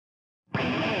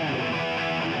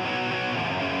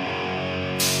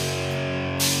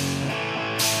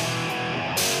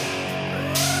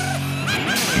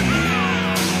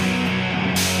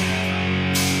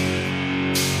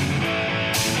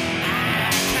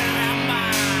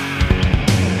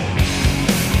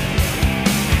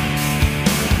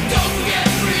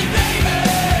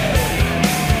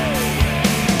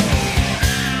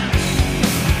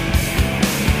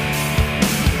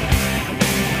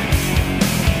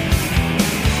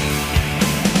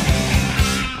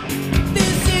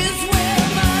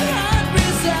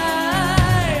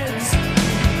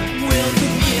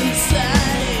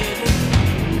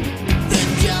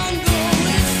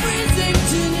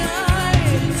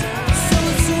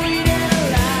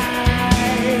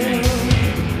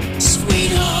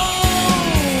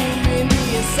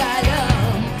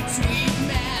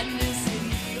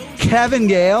Kevin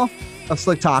Gale of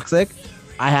Slick Toxic.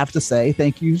 I have to say,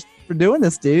 thank you for doing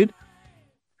this, dude.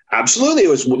 Absolutely.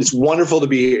 It's wonderful to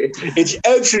be here. It's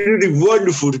absolutely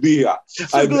wonderful to be here.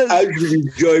 I'm absolutely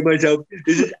enjoying myself.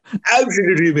 This is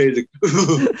absolutely amazing.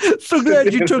 So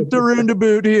glad you took the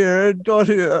roundabout here and got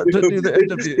here to do the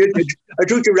interview. I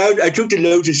took the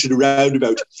Lotus to the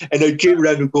roundabout, and I came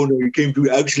around the corner and came to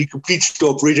actually complete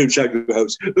stop right outside the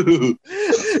house. Can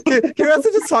you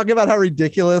also just talk about how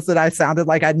ridiculous that I sounded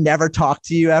like I'd never talked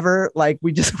to you ever? Like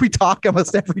we talk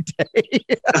almost every day.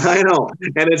 I know.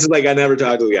 And it's like I never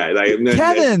talked to the guy.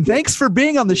 Kevin, thanks for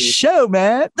being on the show,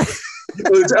 man.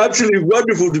 It's absolutely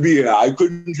wonderful to be here. I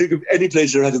couldn't think of any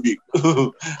place I'd rather be.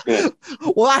 Yeah.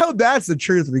 Well, I hope that's the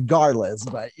truth regardless,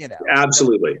 but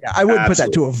absolutely. Yeah, I wouldn't put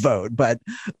that to a vote, but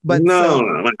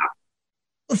no.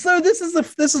 So this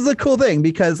is a cool thing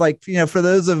because for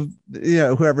those of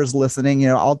whoever's listening,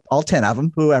 all 10 of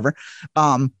them, whoever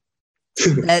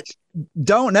that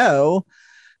don't know,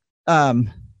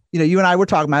 you and I were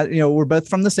talking about, we're both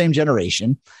from the same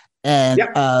generation and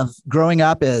growing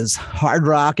up as hard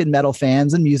rock and metal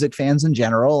fans and music fans in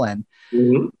general. And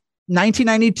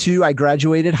 1992, I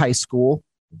graduated high school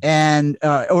and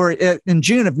in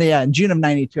June of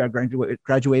 92, I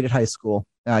graduated high school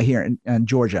here in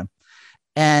Georgia.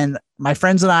 And my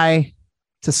friends and I,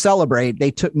 to celebrate, they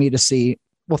took me to see,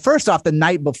 well, first off, the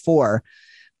night before,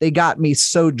 they got me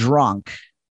so drunk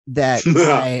that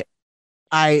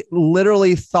I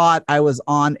literally thought I was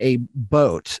on a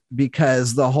boat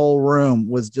because the whole room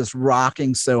was just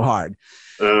rocking so hard.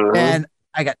 And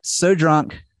I got so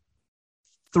drunk,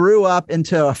 threw up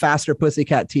into a Faster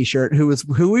Pussycat t-shirt, who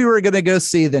we were going to go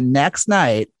see the next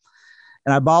night.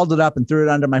 And I balled it up and threw it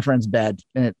under my friend's bed,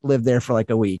 and it lived there for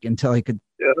like a week until he could.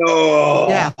 Oh.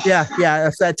 Yeah.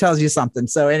 If that tells you something.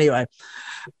 So anyway,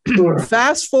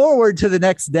 fast forward to the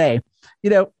next day.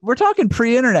 We're talking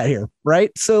pre-internet here,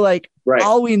 right? So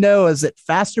all we know is that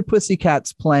Faster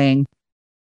Pussycat's playing.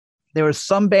 There was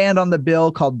some band on the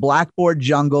bill called Blackboard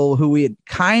Jungle, who we had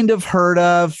kind of heard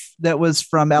of, that was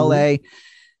from LA.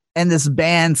 And this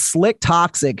band Slick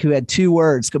Toxic, who had 2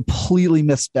 words completely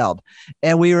misspelled.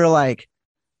 And we were like,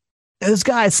 those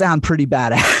guys sound pretty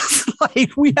badass.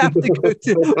 We're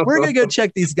going to go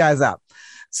check these guys out.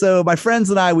 So my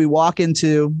friends and I, we walk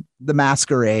into the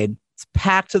Masquerade. It's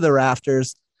packed to the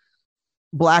rafters.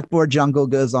 Blackboard Jungle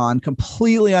goes on,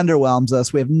 completely underwhelms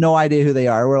us. We have no idea who they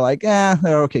are. We're like,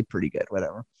 they're okay, pretty good,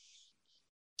 whatever.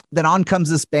 Then on comes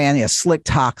this band. Slick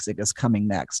Toxic is coming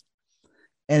next.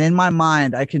 And in my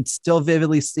mind, I can still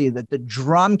vividly see that the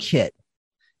drum kit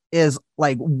is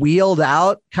wheeled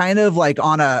out, kind of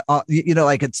on a,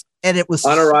 it was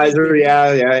on a riser.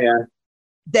 Yeah.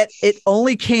 That it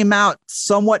only came out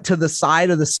somewhat to the side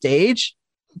of the stage.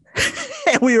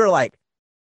 And we were like,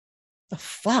 the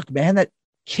fuck, man, that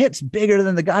kit's bigger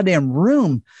than the goddamn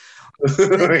room.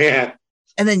 Yeah.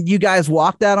 And then you guys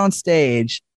walked out on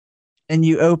stage and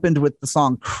you opened with the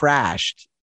song Crashed.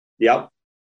 Yep.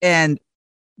 And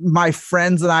my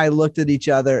friends and I looked at each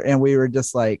other and we were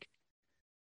just like,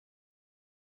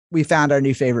 we found our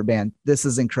new favorite band. This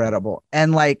is incredible.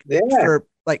 And for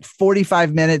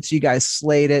 45 minutes, you guys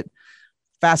slayed it.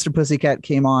 Faster Pussycat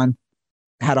came on,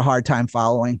 had a hard time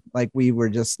following. We were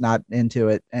just not into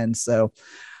it. And so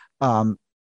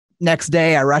next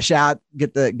day I rush out,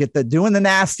 get the Doing the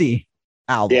Nasty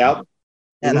album. Yeah.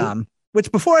 And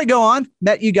which before I go on,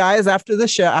 met you guys after the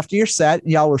show, after your set.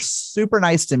 Y'all were super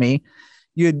nice to me.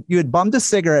 You had bummed a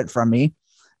cigarette from me.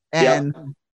 And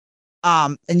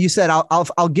and you said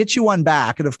I'll get you one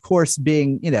back. And of course,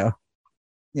 being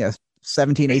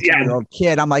 17, 18-year-old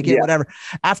kid, I'm like, whatever.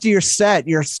 After your set,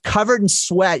 you're covered in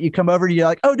sweat. You come over and you're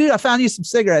like, oh, dude, I found you some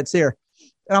cigarettes here.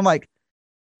 And I'm like,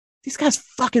 these guys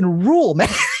fucking rule, man.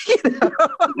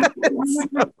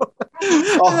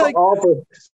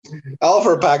 All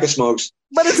for a pack of smokes.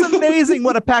 But it's amazing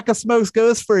what a pack of smokes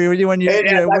goes for you when you're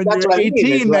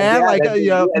 18, man.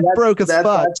 Broke as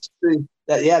fuck.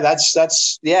 And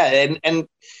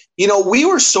we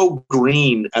were so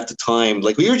green at the time.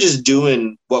 We were just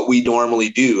doing what we normally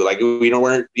do. We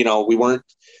weren't.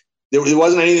 There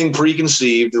wasn't anything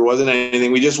preconceived. There wasn't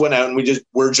anything. We just went out and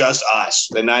we're just us.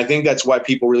 And I think that's why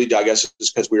people really dug us,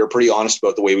 is because we were pretty honest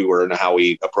about the way we were and how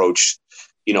we approached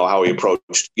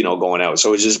going out. So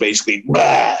it was just basically,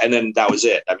 and then that was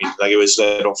it. I mean, it was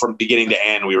from beginning to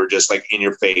end, we were just in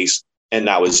your face. And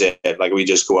that was it. We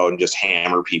just go out and just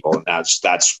hammer people. And that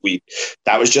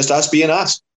was just us being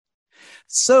us.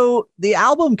 So the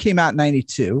album came out in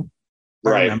 92.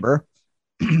 Right. I remember.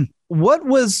 What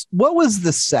was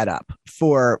the setup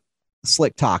for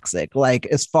Slick Toxic?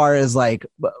 As far as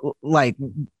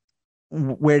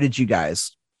where did you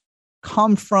guys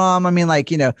come from? I mean,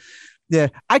 like, yeah,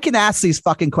 I can ask these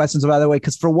fucking questions, by the way,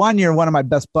 because for one, you're one of my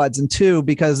best buds, and two,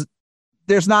 because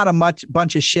there's not a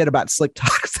bunch of shit about Slick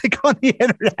Toxic on the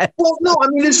internet. Well, no, I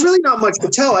mean, there's really not much to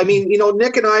tell. I mean,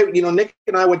 Nick and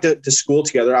I went to school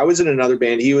together. I was in another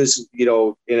band. He was, in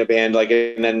a band,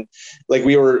 and then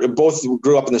we were both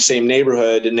grew up in the same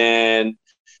neighborhood. And then,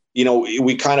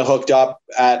 we kind of hooked up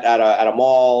at a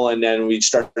mall, and then we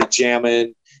started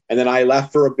jamming. And then I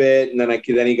left for a bit, and then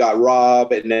he got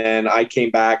Rob, and then I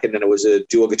came back, and then it was a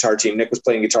dual guitar team. Nick was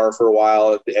playing guitar for a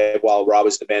while Rob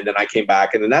was in the band, and I came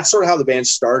back, and then that's sort of how the band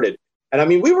started. And I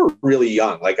mean, we were really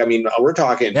young. We're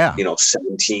talking,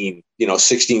 17,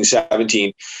 16,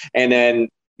 17. And then,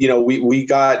 we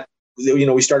got,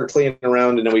 we started playing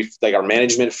around, and then our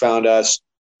management found us,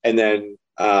 and then,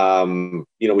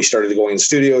 we started going in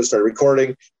studios, started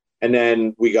recording. And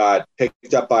then we got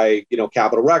picked up by,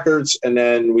 Capitol Records. And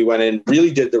then we went in, really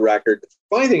did the record. The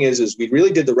funny thing is we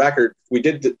really did the record. We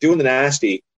did Doing the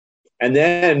Nasty. And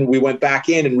then we went back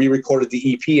in and re-recorded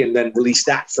the EP and then released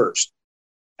that first.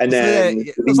 And then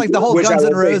it was like the whole Guns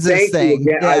N' Roses thing.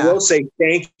 Yeah. I will say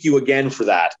thank you again for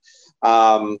that,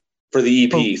 for the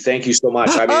EP. Oh. Thank you so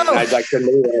much. I mean, I couldn't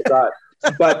believe what I thought.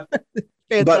 But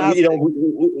Fantastic.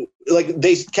 But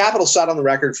Capitol sat on the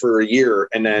record for a year,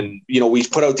 and then we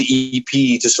put out the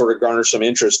EP to sort of garner some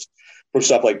interest for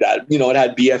stuff like that. It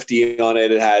had BFD on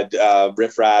it, it had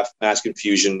Riff Raff, Mass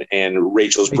Confusion, and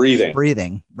Rachel's Breathing,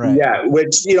 right? Yeah,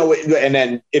 which and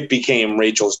then it became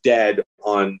Rachel's Dead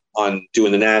on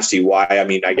Doing the Nasty. Why? I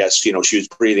mean, I guess she was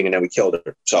breathing, and then we killed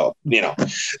her. So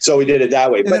so we did it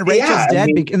that way. And then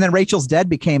Rachel's Dead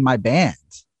became my band.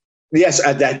 Yes,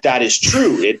 that is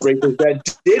true. Rachel's Dead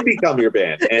did become your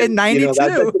band. And, in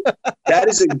 92. That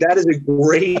is a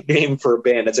great name for a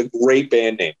band. That's a great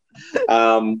band name.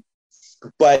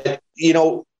 But, we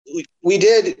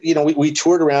did, we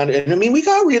toured around, and I mean, we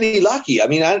got really lucky. I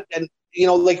mean,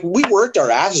 we worked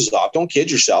our asses off. Don't kid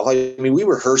yourself. I mean, we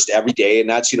rehearsed every day, and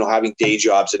that's, having day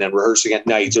jobs and then rehearsing at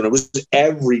nights. And it was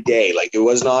every day. There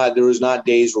was not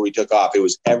days where we took off. It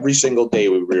was every single day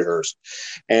we rehearsed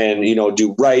and,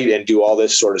 do right and do all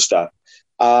this sort of stuff.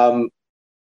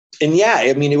 And yeah,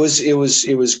 I mean, it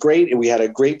was great, and we had a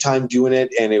great time doing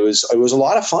it, and it was a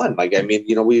lot of fun. We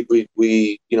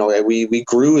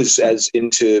grew as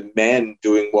into men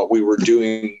doing what we were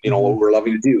doing, what we were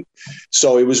loving to do.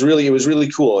 So it was really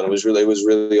cool, and it was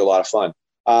really a lot of fun.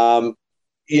 And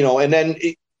then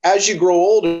as you grow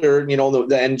older,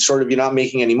 and sort of you're not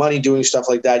making any money doing stuff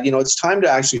like that, it's time to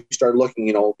actually start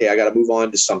looking, okay, I got to move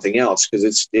on to something else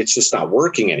because it's just not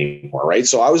working anymore. Right.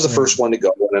 So I was the first one to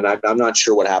go, and I'm not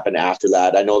sure what happened after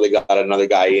that. I know they got another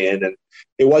guy in, and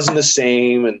it wasn't the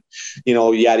same, and,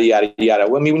 yada, yada, yada.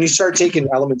 I mean, when you start taking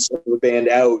elements of the band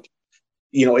out,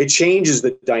 it changes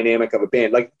the dynamic of a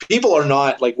band. People are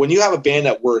not when you have a band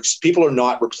that works, people are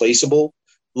not replaceable.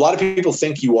 A lot of people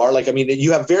think you are.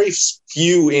 You have very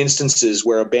few instances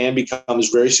where a band becomes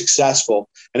very successful,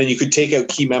 and then you could take out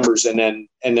key members and then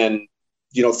think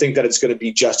that it's going to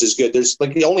be just as good. There's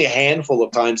only a handful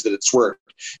of times that it's worked,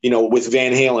 with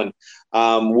Van Halen,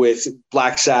 with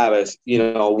Black Sabbath,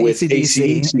 with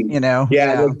AC/DC,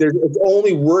 it's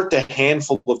only worked a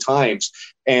handful of times.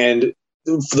 And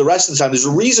for the rest of the time, there's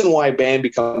a reason why a band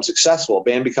becomes successful. A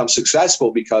band becomes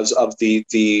successful because of the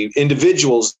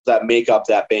individuals that make up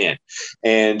that band.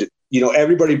 And,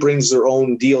 everybody brings their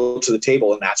own deal to the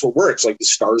table, and that's what works. The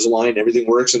stars align, everything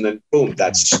works, and then boom,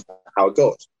 that's how it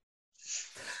goes.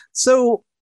 So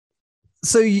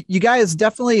you guys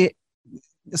definitely,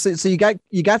 so you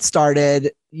got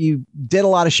started, you did a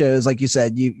lot of shows. Like you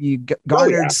said, you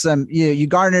garnered some, you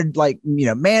garnered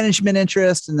management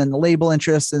interest, and then the label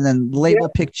interest, and then the label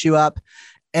picked you up.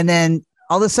 And then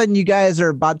all of a sudden you guys are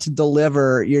about to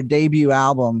deliver your debut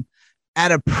album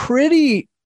at a pretty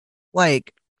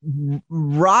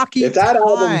rocky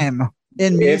time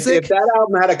in music. If that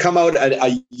album had to come out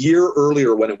a year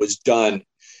earlier when it was done,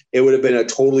 it would have been a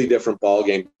totally different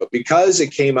ballgame. But because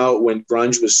it came out when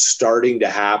grunge was starting to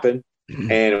happen,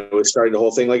 and it was starting the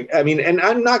whole thing, and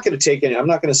I'm not going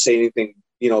to say anything,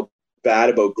 bad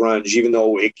about grunge, even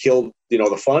though it killed,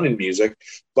 the fun in music,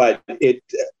 but it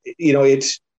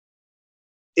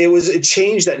was a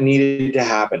change that needed to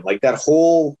happen. The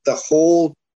whole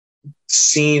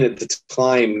scene at the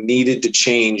time needed to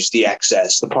change. The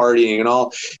excess, the partying, and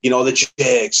all, the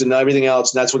chicks and everything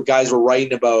else. And that's what guys were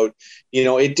writing about.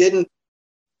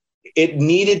 It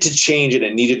needed to change, and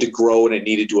it needed to grow, and it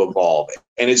needed to evolve.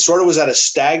 And it sort of was at a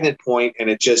stagnant point, and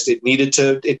it needed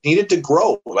to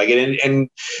grow. And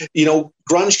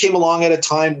grunge came along at a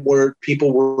time where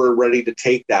people were ready to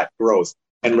take that growth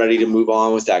and ready to move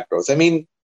on with that growth. I mean,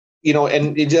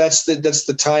 that's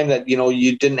the time that,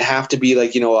 you didn't have to be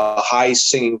like, a high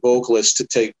singing vocalist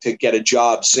to get a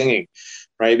job singing.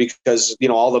 Right. Because,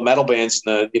 all the metal bands,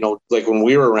 like when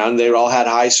we were around, they all had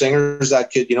high singers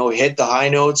that could, hit the high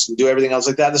notes and do everything else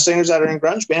like that. The singers that are in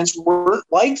grunge bands weren't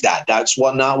like that. That's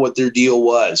not what their deal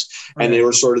was. Right. And they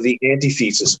were sort of the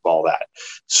antithesis of all that.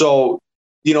 So,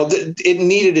 it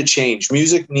needed to change.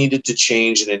 Music needed to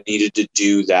change, and it needed to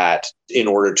do that in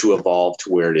order to evolve to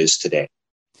where it is today.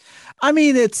 I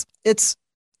mean, it's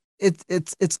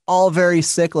all very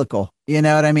cyclical. You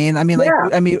know what I mean? I mean, like,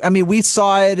 we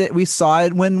saw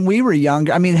it when we were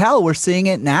younger. I mean, hell, we're seeing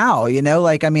it now,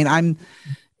 like, I mean,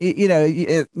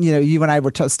 you and I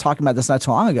were just talking about this not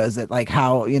too long ago, is that like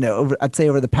how, I'd say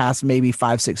over the past maybe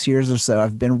 5-6 years or so,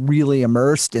 I've been really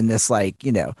immersed in this, like,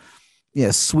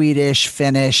 Swedish,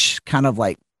 Finnish kind of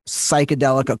like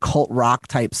psychedelic occult rock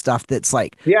type stuff. That's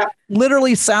like,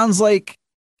 literally sounds like,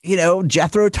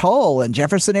 Jethro Tull and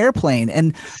Jefferson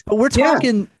Airplane. But we're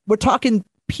talking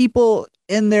people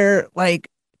in their like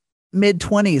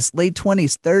mid-20s, late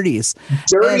 20s, 30s.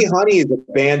 Dirty Honey is a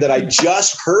band that I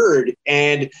just heard,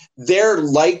 and they're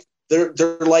like a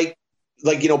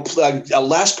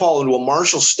Les Paul into a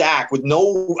Marshall stack with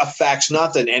no effects,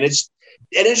 nothing. And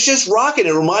it's just rocking.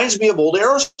 It reminds me of old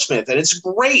Aerosmith, and it's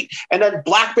great. And then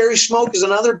Blackberry Smoke is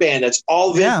another band that's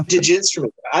all vintage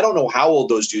instruments. I don't know how old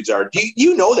those dudes are.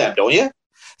 You know them, don't you?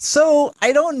 So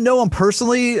I don't know them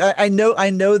personally. I know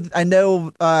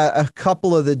a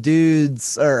couple of the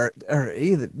dudes, or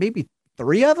either maybe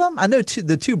 3 of them. I know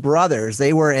the two brothers.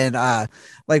 They were in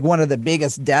like one of the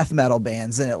biggest death metal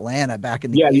bands in Atlanta back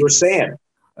in the 80s. You were saying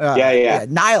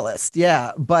Nihilist,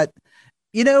 but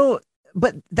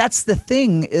but that's the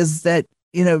thing, is that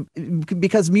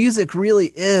because music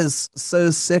really is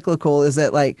so cyclical, is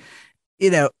that like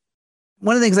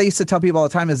one of the things I used to tell people all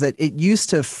the time is that it used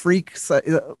to freak. I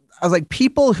was like,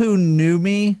 people who knew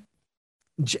me,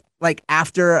 like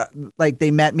after like they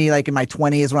met me like in my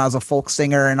 20s when I was a folk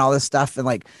singer and all this stuff, and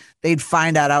like they'd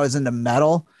find out I was into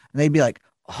metal, and they'd be like,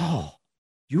 "Oh,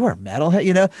 you are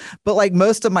metalhead," But like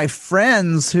most of my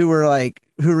friends who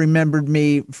remembered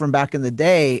me from back in the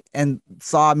day and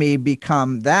saw me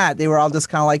become that, they were all just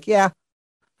kind of like, it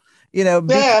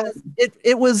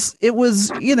was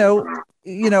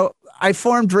I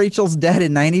formed Rachel's Dead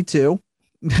in 92.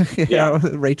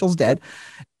 Rachel's Dead.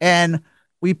 And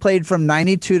we played from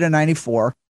 92 to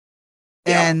 94.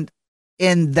 Yeah. And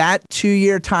in that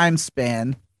 2-year time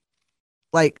span,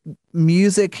 like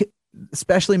music,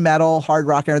 especially metal, hard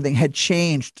rock, and everything had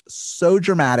changed so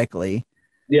dramatically.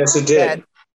 Yes, it did.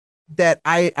 That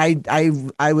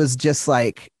I was just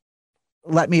like,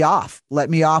 let me off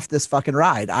this fucking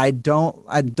ride. I don't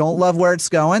love where it's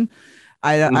going.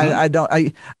 I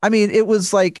mean, it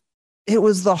was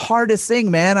the hardest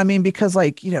thing, man. I mean, because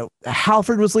like,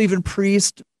 Halford was leaving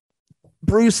Priest,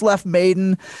 Bruce left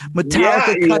Maiden,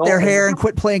 Metallica cut their hair and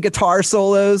quit playing guitar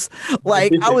solos.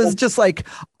 Like, I was just like,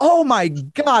 oh my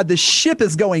God, the ship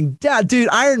is going down. Dude,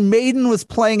 Iron Maiden was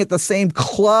playing at the same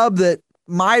club that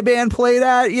my band played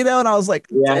at, and I was like,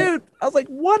 dude,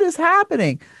 what is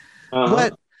happening?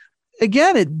 But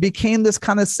again, it became this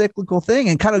kind of cyclical thing,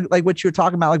 and kind of like what you were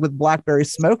talking about, like with Blackberry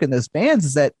Smoke and those bands,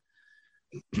 is that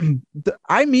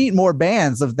I meet more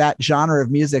bands of that genre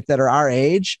of music that are our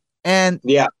age. And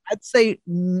I'd say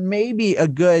maybe a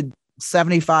good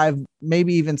 75,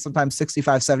 maybe even sometimes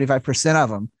 65, 75% of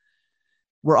them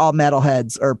were all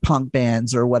metalheads or punk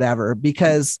bands or whatever,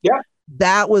 because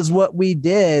that was what we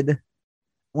did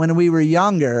when we were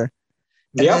younger.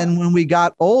 And then when we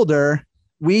got older,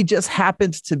 we just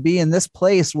happened to be in this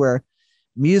place where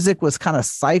music was kind of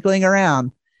cycling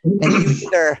around,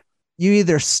 and you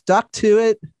either stuck to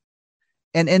it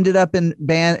and ended up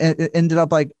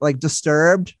like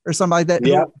Disturbed or something like that.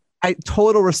 Yeah. I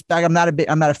total respect. I'm not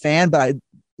a fan, but I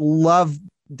love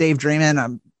Dave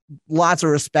Dreamin. Lots of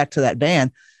respect to that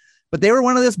band, but they were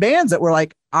one of those bands that were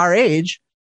like our age,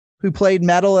 who played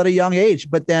metal at a young age,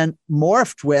 but then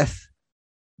morphed with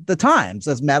the times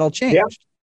as metal changed. Yeah.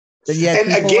 Then you had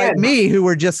people like me who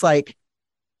were just like,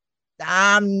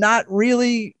 I'm not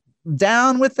really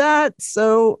down with that.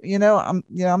 So, I'm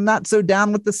not so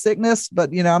down with the Sickness,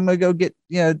 but I'm going to go get,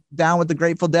 down with the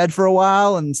Grateful Dead for a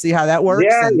while and see how that works.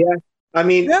 Yeah. I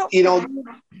mean,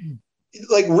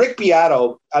 like Rick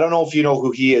Beato, I don't know if you know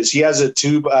who he is. He has a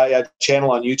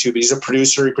channel on YouTube. He's a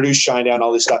producer. He produced Shinedown,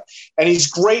 all this stuff. And he's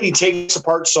great. He takes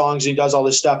apart songs and he does all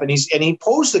this stuff. And he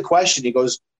posed the question. He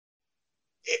goes,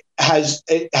 has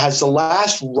the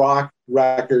last rock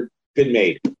record been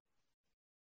made?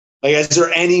 Like, is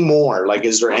there any more? Like,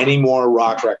 is there any more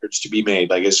rock records to be made?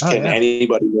 Like, can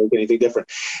anybody make anything different?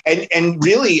 And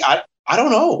really, I don't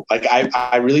know. Like,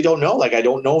 I really don't know. Like, I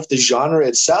don't know if the genre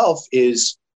itself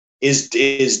is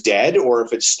dead or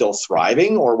if it's still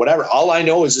thriving or whatever. All I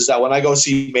know is that when I go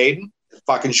see Maiden,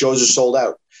 fucking shows are sold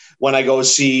out. When I go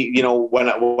see,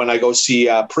 when I go see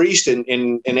Priest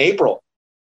in April,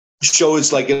 show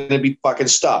is like going to be fucking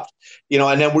stuffed,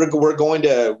 and then we're going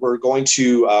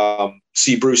to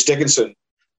see Bruce Dickinson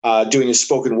doing a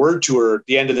spoken word tour at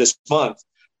the end of this month.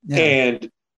 Yeah.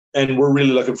 And we're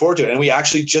really looking forward to it. And we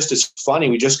actually it's funny.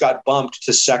 We just got bumped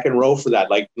to second row for that.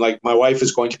 Like my wife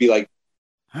is going to be like,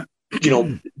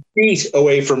 feet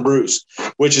away from Bruce,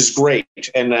 which is great.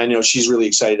 And I know she's really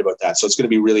excited about that. So it's going to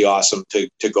be really awesome to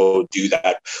go do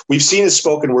that. We've seen his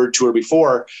spoken word tour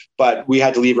before, but we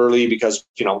had to leave early because,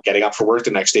 getting up for work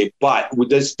the next day. But with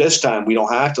this time we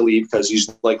don't have to leave because he's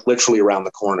like literally around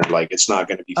the corner. Like it's not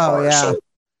going to be far. Yeah. So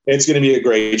it's going to be a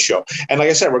great show. And like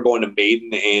I said, we're going to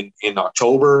Maiden in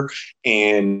October.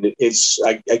 And it's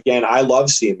again, I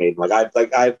love seeing Maiden.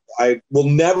 I will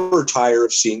never tire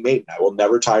of seeing Maiden. I will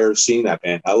never tire of seeing that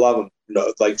band. I love them,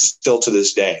 like still to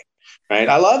this day. Right.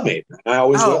 I love Maiden. I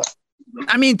always will.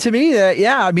 I mean, to me,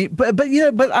 yeah. I mean, but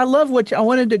I love I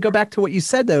wanted to go back to what you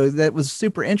said though. That was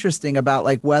super interesting about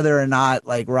like whether or not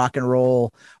like rock and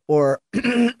roll or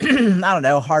I don't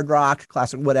know, hard rock,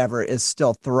 classic, whatever is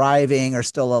still thriving or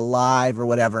still alive or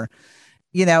whatever.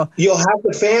 You'll have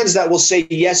the fans that will say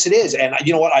yes, it is, and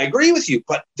you know what? I agree with you,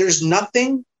 but there's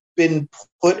nothing been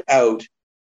put out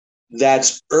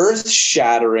that's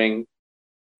earth-shattering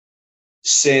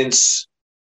since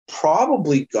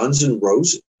probably Guns N'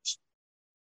 Roses.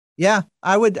 Yeah,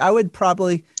 I'd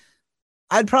probably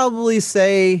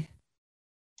say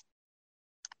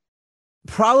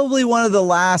probably one of the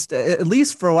last, at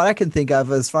least for what I can think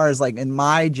of as far as like in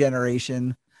my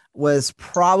generation, was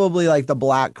probably like the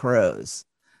Black Crowes.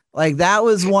 Like that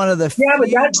was one of the but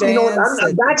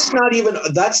that's not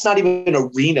even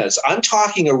arenas. I'm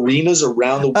talking arenas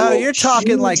around the world. Oh, you're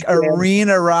talking like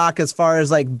arena rock as far as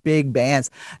like big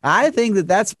bands. I think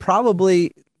that's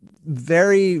probably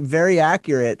very, very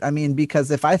accurate. I mean, because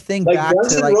if I think like back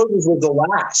Guns to N' Roses were the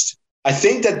last. I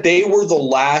think that they were the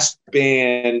last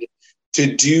band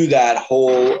to do that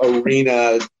whole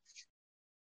arena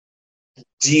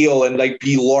deal and like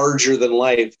be larger than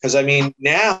life. Because I mean,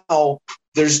 now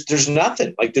there's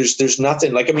nothing. Like there's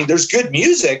nothing. Like I mean, there's good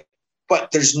music, but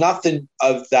there's nothing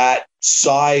of that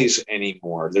size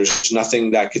anymore. There's nothing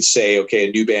that could say, okay,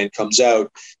 a new band comes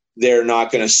out, they're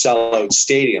not going to sell out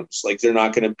stadiums. Like they're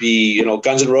not going to be,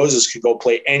 Guns N' Roses could go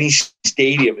play any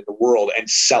stadium in the world and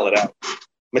sell it out.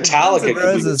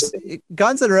 Metallica.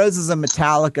 Guns N' Roses and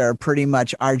Metallica are pretty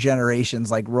much our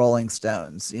generation's like Rolling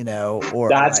Stones, or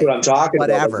that's like, what I'm talking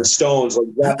whatever. About. Like the Stones, like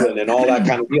Zeppelin and all that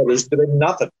kind of deal. There's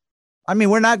nothing. I mean,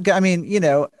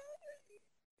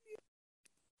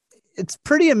 it's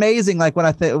pretty amazing. Like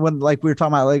when like we were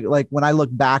talking about, like when I look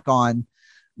back on,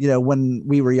 when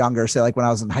we were younger, say like when I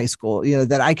was in high school,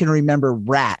 that I can remember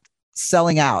Rat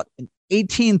selling out an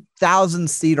 18,000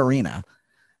 seat arena,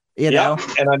 And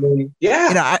I mean,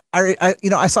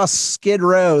 I saw Skid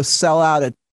Row sell out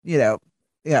a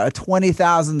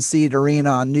 20,000 seat arena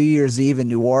on New Year's Eve in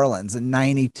New Orleans in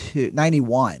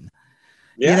 91.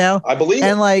 I believe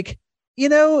and like,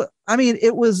 I mean,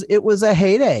 it was a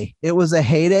heyday. It was a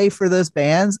heyday for those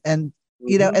bands. And,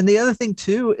 and the other thing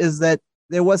too, is that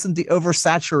there wasn't the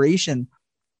oversaturation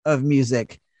of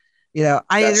music.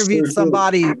 I interviewed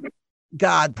somebody,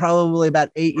 God, probably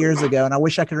about 8 years ago, and I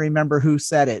wish I could remember who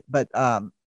said it, but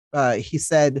he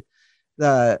said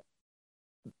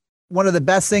one of the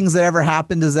best things that ever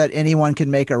happened is that anyone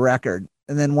can make a record.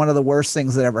 And then one of the worst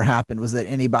things that ever happened was that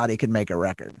anybody could make a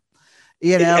record.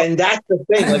 And that's the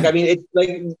thing. Like, I mean, it's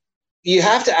like you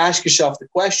have to ask yourself the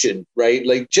question, right?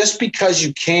 Like, just because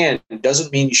you can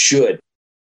doesn't mean you should.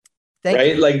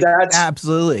 Right? Like that's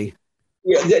absolutely.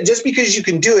 Yeah. Just because you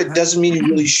can do it doesn't mean you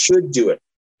really should do it.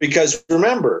 Because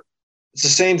remember, it's the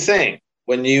same thing.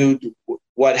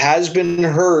 What has been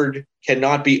heard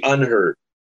cannot be unheard.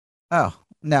 Oh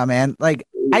no, man! Like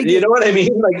you know what I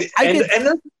mean? Like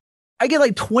I get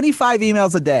like 25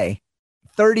 emails a day,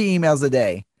 30 emails a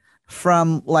day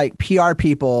from like PR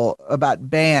people about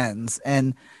bands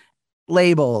and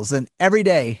labels, and every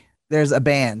day there's a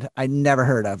band I never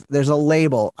heard of. There's a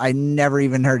label I never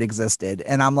even heard existed.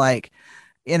 And I'm like,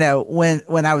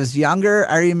 when I was younger,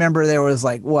 I remember there was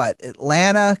like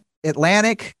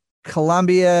Atlantic,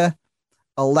 Columbia,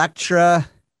 Elektra,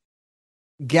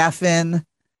 Geffen,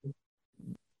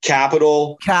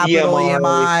 Capitol,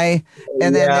 EMI,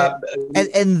 and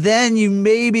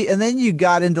then you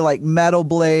got into like Metal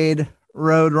Blade,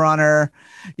 Roadrunner,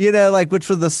 like which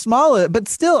were the smallest, but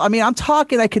still, I mean, I'm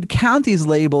talking, I could count these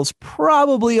labels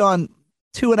probably on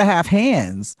 2.5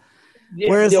 hands. Yeah,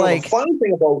 Whereas like the funny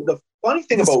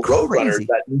thing about Roadrunner is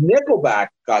that Nickelback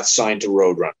got signed to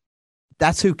Roadrunner.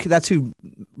 That's who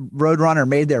Roadrunner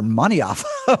made their money off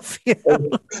of. You know?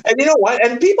 And you know what?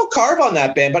 And people carve on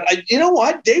that band, but you know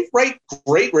what? They write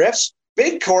great riffs,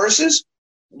 big choruses.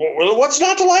 What's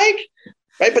not to like?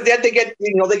 Right, but then they get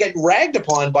ragged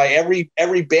upon by every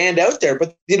band out there.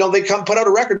 But they come put out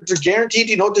a record, they're guaranteed,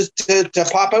 to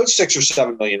pop out 6 or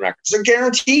 7 million records. They're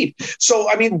guaranteed.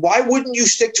 So I mean, why wouldn't you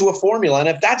stick to a formula? And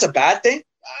if that's a bad thing,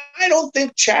 I don't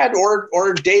think Chad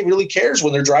or Dave really cares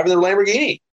when they're driving their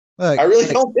Lamborghini. Look, I really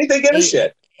don't think they give a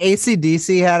shit.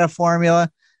 AC/DC had a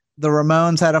formula. The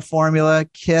Ramones had a formula.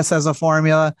 Kiss has a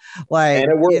formula. Like,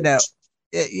 and it works.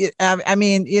 I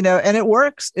mean, and it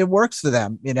works. It works for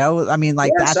them. I mean,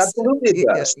 like, yes, that's absolutely,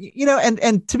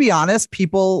 and to be honest,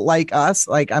 people like us,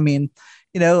 like, I mean,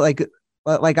 like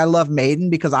I love Maiden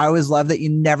because I always love that you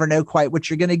never know quite what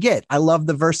you're going to get. I love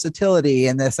the versatility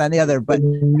and this and the other, but the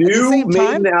new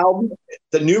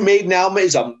Maiden album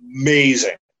is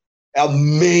amazing.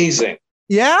 Amazing.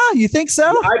 Yeah. You think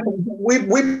so? We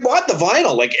bought the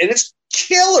vinyl, like, and it's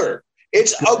killer.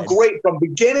 It's a great, from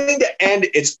beginning to end.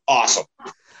 It's awesome.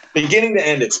 Beginning to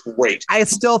end, it's great. I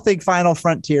still think Final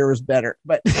Frontier was better,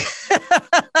 but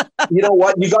you know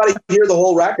what? You got to hear the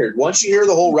whole record. Once you hear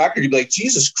the whole record, you'd be like,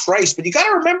 Jesus Christ. But you got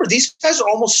to remember, these guys are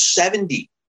almost 70.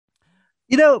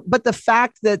 But the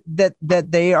fact that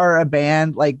they are a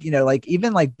band, like, like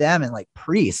even like them and like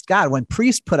Priest, God, when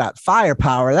Priest put out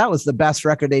Firepower, that was the best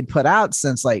record they'd put out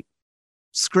since like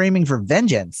Screaming for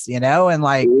Vengeance, and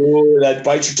like, ooh, that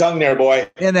bites your tongue there,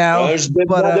 boy. There's been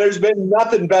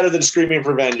nothing better than Screaming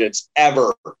for Vengeance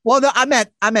ever. Well, no, I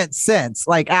meant since,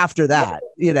 like, after that,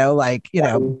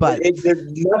 but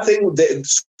there's nothing that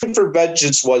Screaming for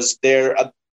Vengeance was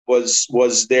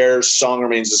their Song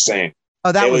Remains the Same.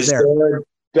 Oh, that was their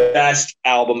best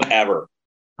album ever.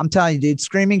 I'm telling you, dude,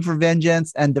 Screaming for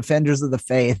Vengeance and Defenders of the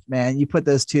Faith, man, you put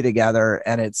those two together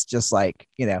and it's just like,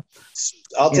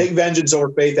 I'll take Vengeance over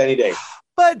Faith any day.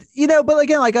 But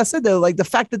again, like I said, though, like the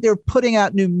fact that they're putting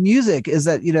out new music is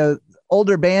that,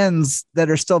 older bands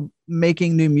that are still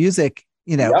making new music,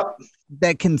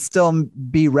 that can still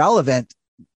be relevant.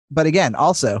 But again,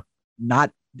 also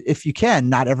not, if you can,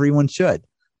 not everyone should,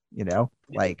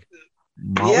 like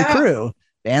Motley Crue.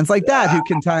 Bands like that who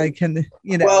can.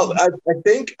 Well, I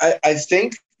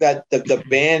think that the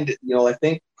band, I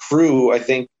think Crue, I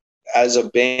think as a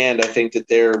band, I think that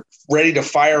they're ready to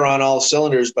fire on all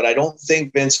cylinders, but I don't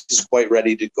think Vince is quite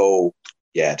ready to go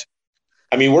yet.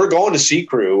 I mean, we're going to see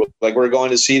Crue, like we're going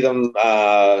to see them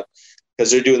because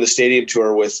they're doing the stadium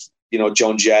tour with,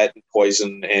 Joan Jett and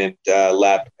Poison and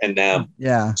Lep and them.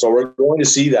 Yeah. So we're going to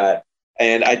see that.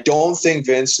 And I don't think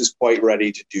Vince is quite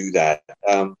ready to do that.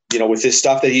 With this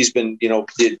stuff that he's been,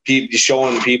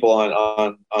 showing people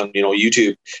on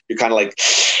YouTube, you're kind of like,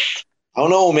 I don't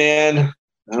know, man.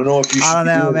 I don't know if you should. I don't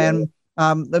know, man.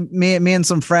 Me and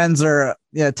some friends are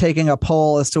taking a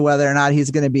poll as to whether or not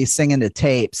he's going to be singing to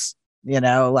tapes.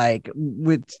 I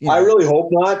really hope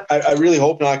not. I really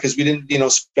hope not, because we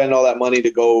didn't, spend all that money to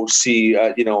go see,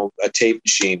 a tape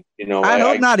machine. I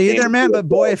hope not either, man. But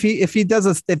boy, if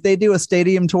they do a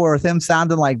stadium tour with him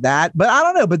sounding like that, but I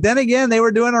don't know. But then again, they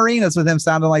were doing arenas with him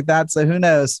sounding like that, so who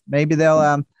knows? Maybe they'll,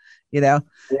 I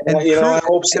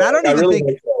hope so.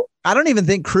 I don't even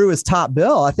think Crue is top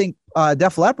bill. I think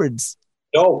Def Leppard's.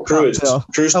 No, Crue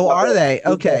is. Oh, are they?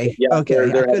 Okay, yeah, okay. I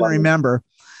couldn't remember.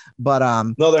 But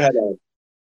no, they're headlining.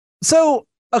 So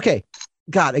okay,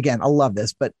 God, again, I love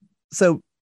this. But so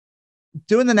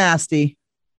Doing the Nasty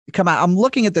come out. I'm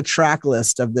looking at the track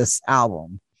list of this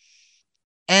album,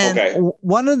 and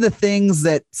one of the things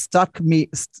that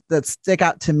stick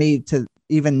out to me to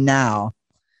even now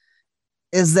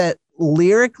is that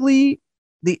lyrically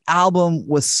the album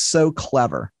was so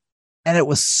clever, and it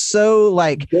was so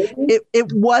like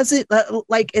it wasn't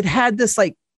like it had this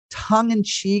like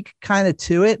tongue-in-cheek kind of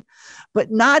to it, but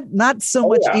not so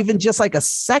much even just like a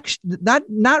sex, not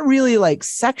really like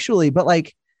sexually, but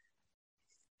like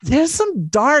there's some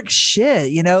dark shit,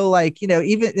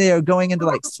 even going into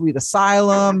like Sweet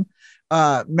Asylum,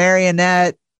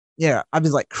 Marionette, I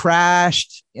was like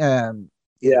Crashed,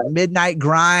 Midnight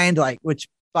Grind, like, which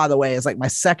by the way is like my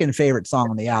second favorite song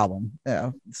on the album.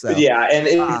 So yeah, and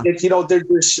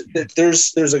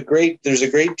there's a great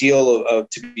deal of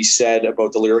to be said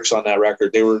about the lyrics on that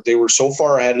record. They were so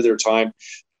far ahead of their time.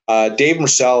 Dave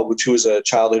Murcell, who was a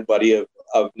childhood buddy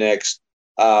of Nick's,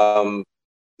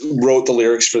 wrote the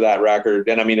lyrics for that record.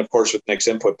 And I mean, of course, with Nick's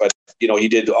input, but he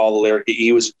did all the lyric.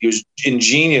 He was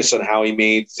ingenious on how he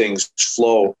made things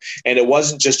flow. And it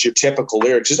wasn't just your typical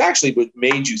lyrics. It's actually what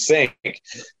made you think,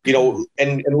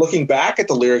 and looking back at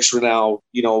the lyrics for now,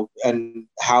 and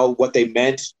what they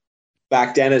meant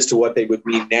back then as to what they would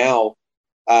mean now.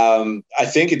 I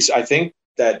think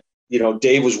that,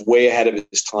 Dave was way ahead of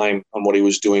his time on what he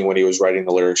was doing when he was writing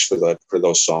the lyrics for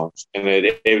those songs. And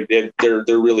they're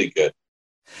really good.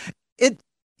 And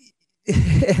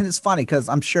it's funny because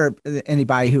I'm sure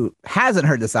anybody who hasn't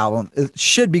heard this album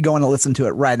should be going to listen to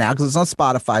it right now because it's on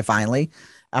Spotify finally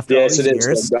after all these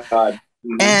years. Oh, God.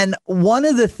 Mm-hmm. And one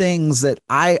of the things that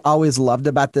I always loved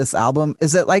about this album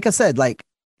is that, like I said, like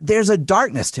there's a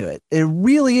darkness to it. It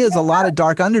really is a lot of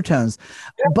dark undertones,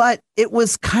 but it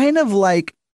was kind of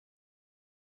like,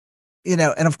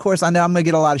 and of course I know I'm going to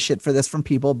get a lot of shit for this from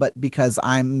people, but because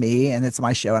I'm me and it's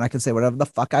my show and I can say whatever the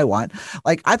fuck I want.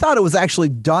 Like, I thought it was actually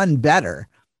done better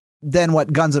than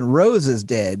what Guns N' Roses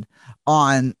did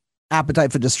on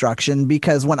Appetite for Destruction,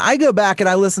 because when I go back and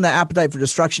I listen to Appetite for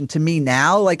Destruction, to me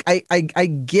now, like I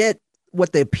get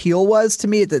what the appeal was to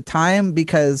me at the time,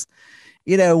 because,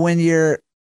 when you're,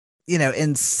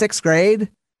 in sixth grade,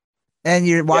 and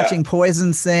you're watching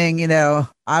Poison sing,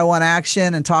 I want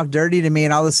action and talk dirty to me.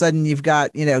 And all of a sudden you've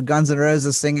got, Guns N'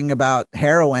 Roses singing about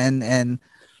heroin and,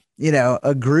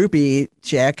 a groupie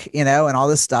chick, and all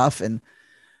this stuff. And,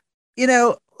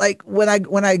 like when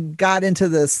I got into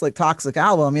this like Toxic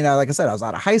album, like I said, I was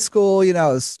out of high school, I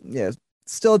was,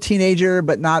 still a teenager,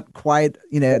 but not quite,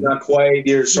 not quite.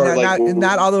 You're sort of like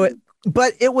not all the way,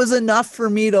 but it was enough for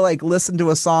me to like listen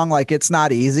to a song like It's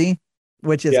Not Easy,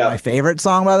 which is my favorite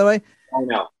song, by the way. I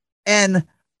know. And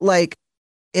like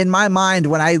in my mind,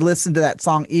 when I listen to that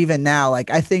song, even now, like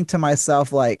I think to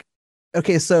myself, like,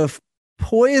 okay, so if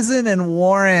Poison and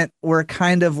Warrant were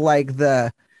kind of like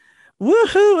the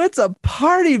woohoo, it's a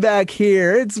party back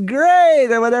here, it's great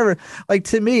or whatever, like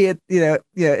to me, it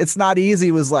It's Not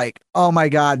Easy was like, oh my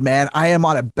God, man, I am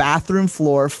on a bathroom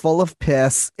floor full of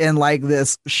piss in like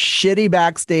this shitty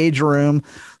backstage room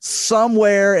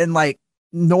somewhere in like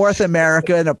North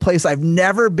America, in a place I've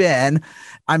never been.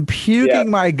 I'm puking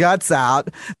my guts out.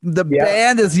 The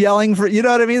band is yelling for, you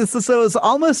know what I mean? So it's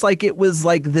almost like it was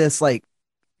like this, like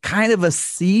kind of a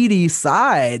seedy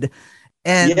side.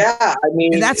 And I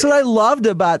mean, and that's what I loved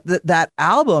about that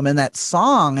album and that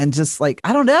song. And just like,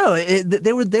 I don't know,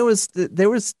 there was,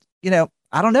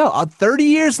 I don't know, 30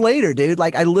 years later, dude,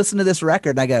 like I listen to this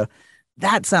record and I go,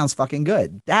 that sounds fucking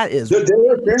good. That is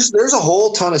there's a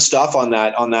whole ton of stuff on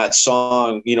that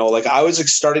song. Like I was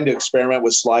starting to experiment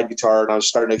with slide guitar and I was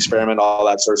starting to experiment all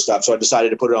that sort of stuff. So I decided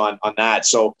to put it on that.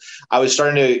 So I was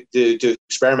starting to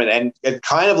experiment and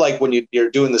kind of like when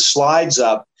you're doing the slides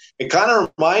up, it kind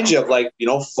of reminds you of like,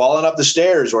 falling up the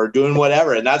stairs or doing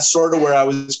whatever. And that's sort of where I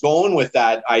was going with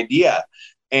that idea.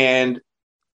 And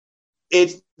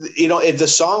the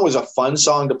song was a fun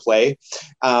song to play.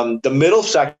 The middle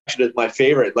section is my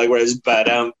favorite, like where it's it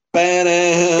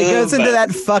goes into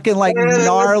that fucking like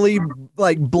gnarly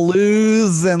like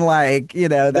blues and like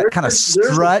that kind of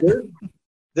strut.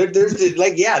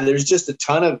 There's just a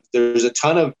ton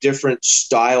of different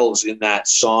styles in that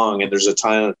song, and there's a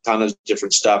ton of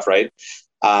different stuff, right?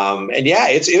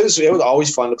 It was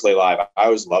always fun to play live. I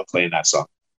always loved playing that song.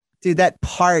 Dude, that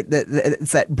part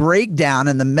it's that breakdown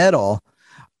in the middle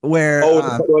where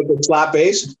the slap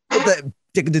bass. I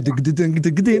was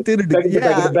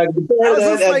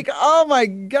just like, oh my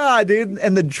God, dude.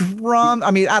 And the drum,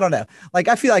 I mean, I don't know. Like,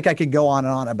 I feel like I could go on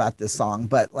and on about this song,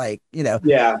 but like,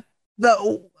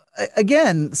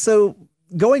 again, so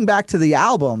going back to the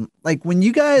album, like when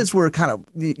you guys were kind of,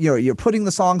 you're putting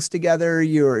the songs together,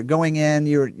 you're going in,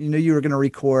 you were going to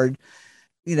record,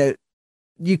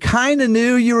 you kind of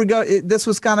knew this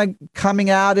was kind of coming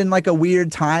out in like a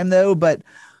weird time though, but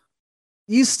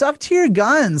you stuck to your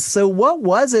guns. So what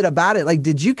was it about it? Like,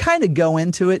 did you kind of go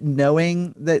into it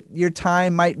knowing that your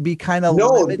time might be kind of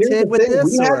limited with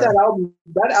this? We had that album.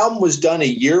 That album was done a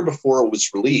year before it was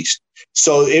released.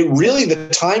 So the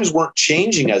times weren't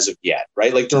changing as of yet,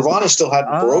 right? Like Nirvana still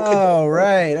hadn't broken. Oh,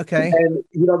 right. Okay. And,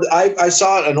 I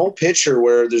saw an old picture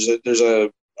where there's a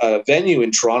venue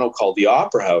in Toronto called the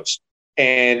Opera House.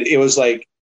 And it was like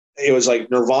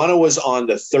Nirvana was on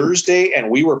the Thursday and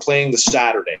we were playing the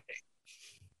Saturday.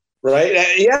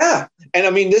 Right. Yeah. And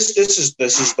I mean, this is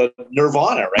the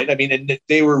Nirvana, right? I mean, and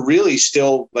they were really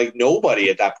still like nobody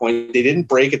at that point. They didn't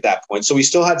break at that point. So we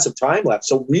still had some time left.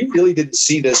 So we really didn't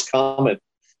see this coming,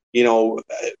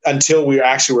 until we were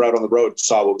out on the road and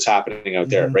saw what was happening out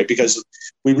there. Right. Because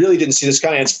we really didn't see this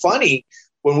coming. And it's funny,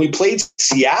 when we played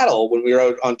Seattle, when we were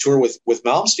out on tour with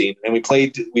Malmsteen, and we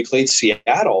played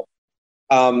Seattle,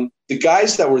 the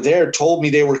guys that were there told me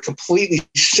they were completely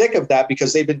sick of that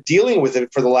because they've been dealing with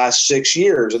it for the last 6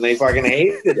 years and they fucking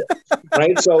hated it.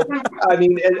 Right. So, I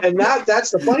mean, and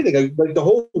that's the funny thing. Like, the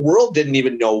whole world didn't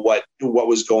even know what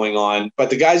was going on, but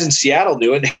the guys in Seattle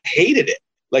knew and hated it.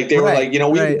 Like, they were like,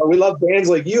 we love bands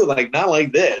like you, like not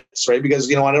like this. Right. Because,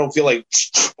 I don't feel like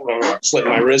slitting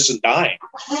my wrists and dying.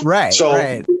 Right. So,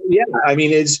 yeah, I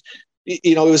mean, it's,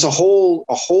 it was a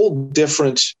whole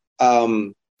different,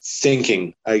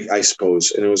 thinking, I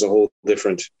suppose. And it was a whole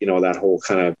different, that whole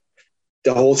kind of,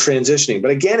 the whole transitioning. But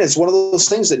again, it's one of those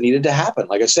things that needed to happen.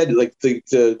 Like I said, like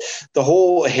the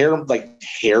whole hair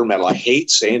metal, I hate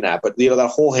saying that, but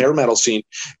that whole hair metal scene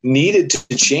needed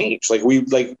to change. Like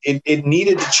it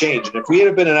needed to change. And if we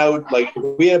had been out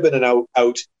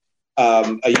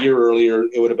a year earlier,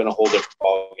 it would have been a whole different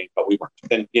ballgame, but we weren't.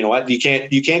 And you know what? You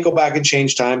can't go back and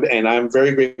change time. And I'm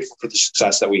very grateful for the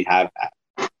success that we have had.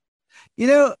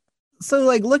 So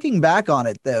like looking back on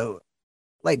it though,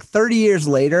 like 30 years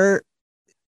later,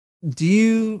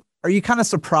 are you kind of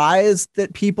surprised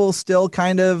that people still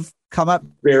kind of come up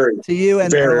to you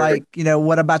and are like,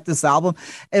 what about this album?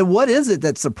 And what is it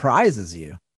that surprises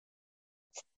you?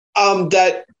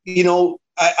 That,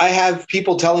 I have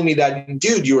people telling me that,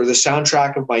 dude, you were the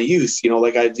soundtrack of my youth.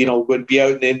 Like I, would be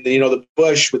out in the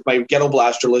bush with my ghetto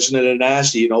blaster, listening to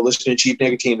Nasty, listening to Cheap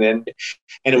Nicotine, and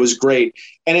it was great.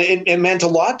 And it meant a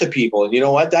lot to people. And you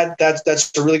know what,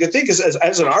 that's a really good thing. Because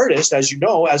as an artist,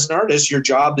 your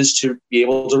job is to be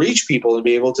able to reach people and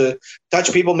be able to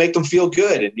touch people, make them feel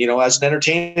good. And, as an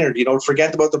entertainer,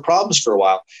 forget about the problems for a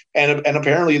while. And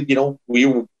apparently,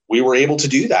 we were able to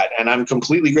do that. And I'm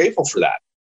completely grateful for that.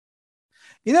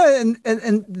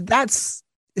 And that's,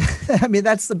 I mean,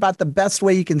 that's about the best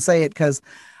way you can say it, because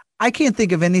I can't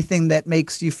think of anything that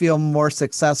makes you feel more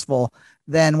successful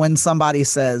than when somebody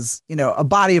says, a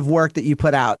body of work that you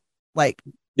put out, like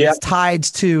it's tied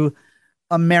to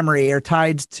a memory or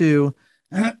tied to,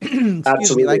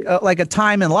 excuse me, like a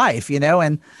time in life,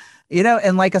 and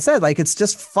like I said, like, it's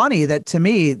just funny that to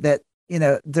me that,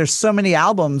 there's so many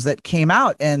albums that came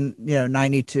out in,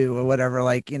 92 or whatever,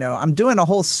 like, I'm doing a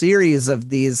whole series of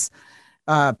these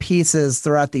pieces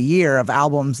throughout the year of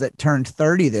albums that turned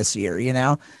 30 this year,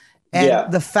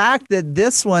 and the fact that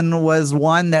this one was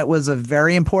one that was a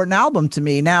very important album to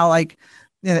me now, like,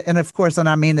 and of course, and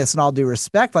I mean this in all due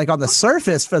respect, like on the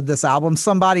surface for this album,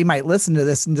 somebody might listen to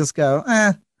this and just go,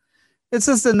 it's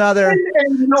just another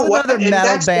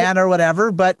metal band or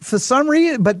whatever. But for some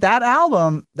reason, that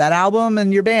album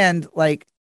and your band, like,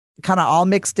 kind of all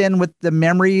mixed in with the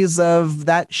memories of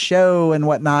that show and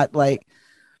whatnot. Like,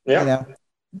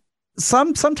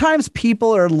 sometimes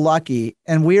people are lucky,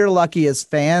 and we are lucky as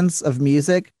fans of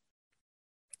music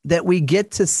that we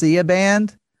get to see a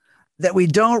band that we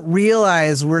don't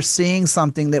realize we're seeing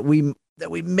something that we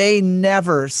may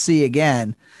never see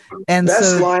again. And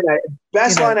best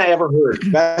line I ever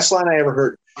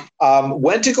heard.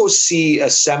 Went to go see a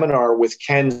seminar with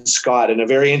Ken Scott in a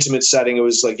very intimate setting. It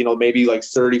was like, maybe like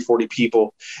 30, 40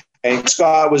 people. And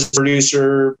Scott was the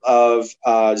producer of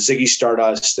Ziggy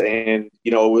Stardust, and,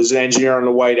 was an engineer on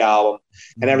the White Album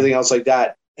and everything else like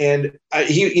that. And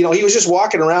he was just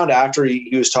walking around after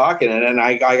he was talking. And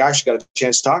I actually got a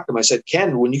chance to talk to him. I said,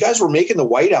 Ken, when you guys were making the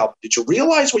White Album, did you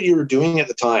realize what you were doing at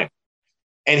the time?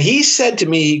 And he said to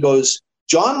me, he goes,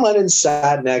 John Lennon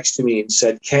sat next to me and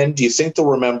said, Ken, do you think they'll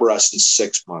remember us in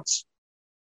 6 months?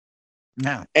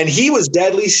 No. And he was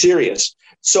deadly serious.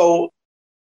 So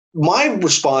my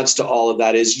response to all of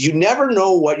that is, you never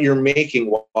know what you're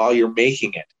making while you're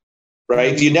making it,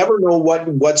 right? You never know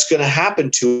what's going to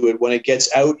happen to it when it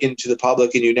gets out into the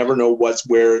public, and you never know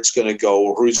where it's going to go,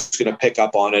 or who's going to pick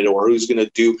up on it, or who's going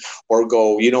to do or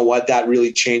go, you know what, that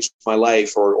really changed my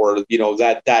life, or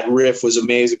that riff was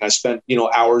amazing. I spent,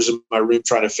 hours in my room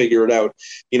trying to figure it out.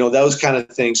 Those kind of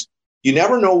things. You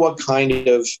never know what kind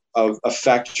of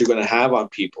effect you're going to have on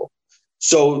people.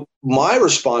 So my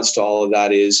response to all of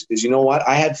that is, you know what?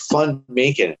 I had fun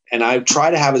making it, and I try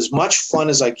to have as much fun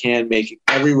as I can making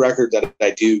every record that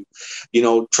I do.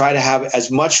 Try to have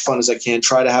as much fun as I can.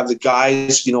 Try to have the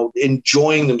guys,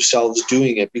 enjoying themselves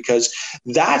doing it, because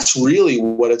that's really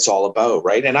what it's all about,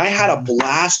 right? And I had a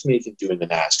blast doing the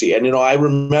Nasty, and I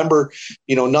remember,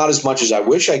 not as much as I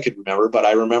wish I could remember, but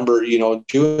I remember,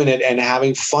 doing it and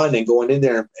having fun and going in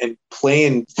there and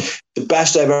playing the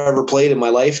best I've ever played in my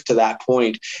life to that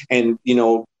point. And,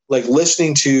 like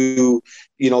listening to,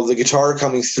 the guitar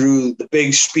coming through the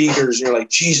big speakers, and you're like,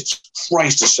 Jesus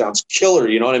Christ, this sounds killer.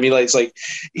 You know what I mean? Like, it's like,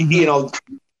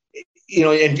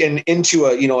 and into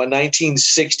a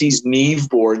 1960s Neve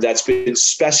board that's been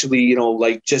specially,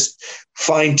 like just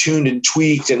fine tuned and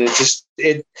tweaked. And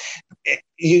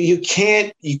you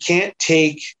can't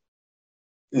take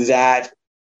that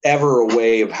ever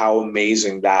away of how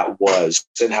amazing that was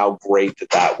and how great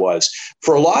that was.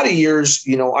 For a lot of years,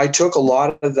 I took a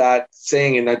lot of that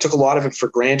thing and I took a lot of it for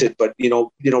granted, but,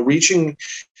 reaching,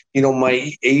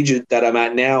 my age that I'm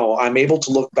at now, I'm able to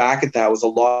look back at that with a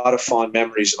lot of fond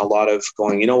memories and a lot of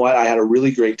going, you know what, I had a really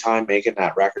great time making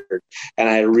that record and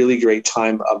I had a really great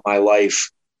time of my life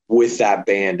with that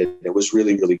band. And it was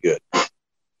really, really good.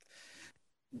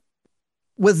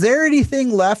 Was there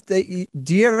anything left do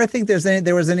you ever think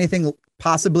there was anything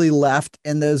possibly left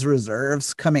in those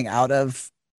reserves coming out of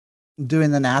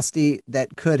doing the Nasty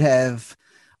that could have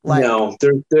no,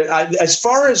 as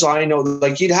far as I know,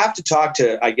 like you'd have to talk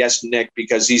to, I guess, Nick,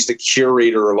 because he's the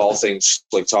curator of all things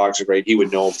like Toxic, right? He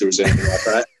would know if there was anything left.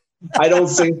 I don't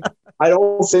think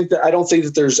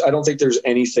there's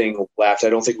anything left. I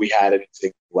don't think we had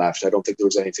anything left. I don't think there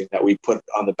was anything that we put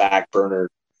on the back burner.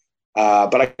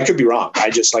 But I could be wrong. I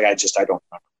don't remember.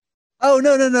 Oh,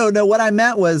 no. What I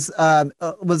meant was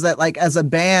that like as a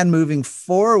band moving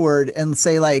forward and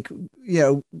say like,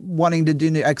 wanting to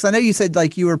do new, cause I know you said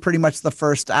like you were pretty much the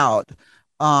first out.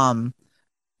 But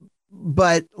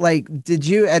like, did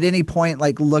you at any point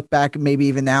like look back maybe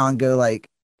even now and go like,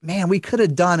 man, we could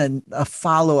have done a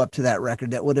follow up to that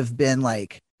record that would have been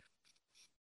like,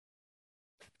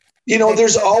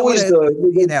 there's always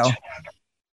the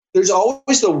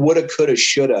woulda, coulda,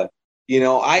 shoulda.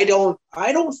 I don't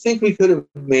think we could have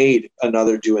made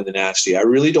another Doing the Nasty. I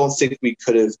really don't think we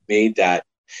could have made that.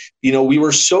 We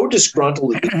were so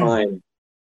disgruntled at the time.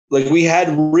 Like we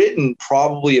had written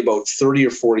probably about 30 or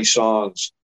 40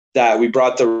 songs that we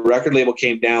brought, the record label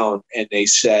came down and they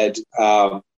said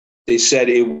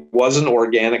it wasn't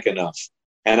organic enough.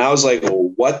 And I was like,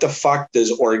 well, what the fuck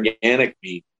does organic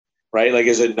mean? Right? Like,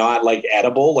 is it not like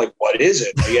edible? Like, what is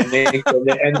it? And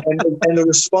the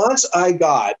response I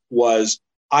got was,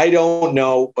 I don't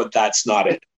know, but that's not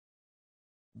it.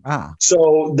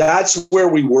 So that's where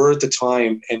we were at the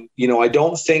time. And, I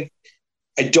don't think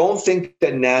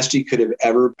that Nasty could have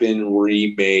ever been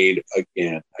remade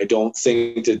again. I don't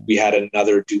think that we had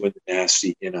another Doing the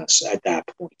Nasty in us at that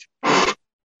point.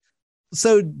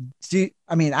 So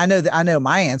I know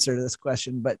my answer to this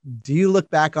question, but do you look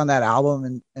back on that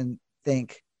album and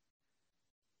think,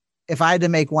 if I had to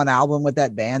make one album with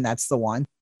that band, that's the one?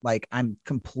 Like, I'm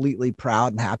completely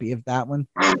proud and happy of that one.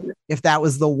 If that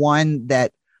was the one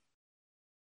that,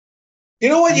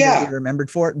 yeah,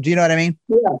 remembered for it. Do you know what I mean?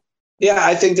 Yeah. Yeah.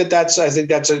 I think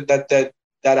that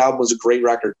album was a great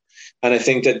record. And I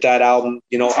think that album,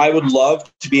 I would love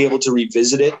to be able to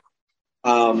revisit it.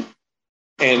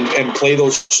 And play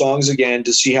those songs again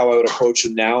to see how I would approach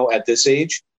them now at this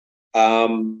age.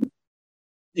 Because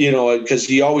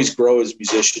you always grow as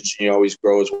musicians and you always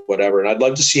grow as whatever. And I'd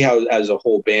love to see how, as a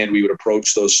whole band, we would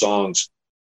approach those songs.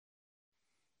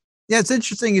 Yeah, it's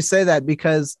interesting you say that,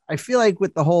 because I feel like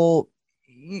with the whole,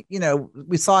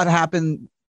 we saw it happen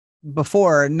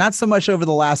before, not so much over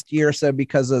the last year or so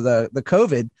because of the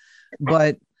COVID,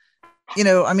 but,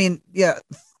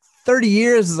 30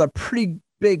 years is a pretty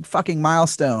big fucking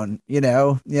milestone,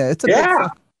 Yeah,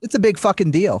 it's a big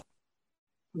fucking deal.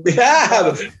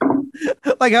 Yeah.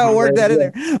 Like how it worked that in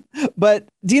there. But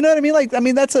do you know what I mean? Like,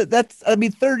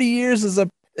 30 years is a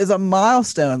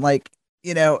milestone. Like,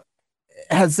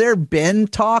 has there been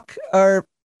talk or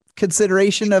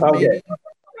consideration of maybe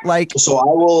like,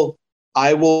 so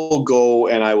I will go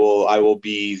and I will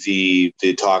be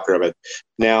the talker of it.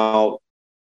 Now,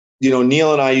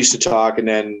 Neil and I used to talk, and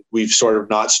then we've sort of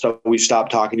we've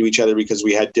stopped talking to each other because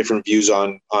we had different views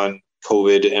on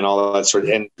COVID and all that sort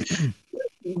of, and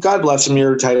God bless him,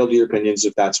 you're entitled to your opinions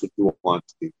if that's what you want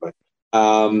to do. But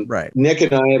right. Nick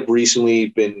and I have recently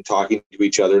been talking to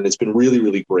each other, and it's been really,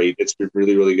 really great. It's been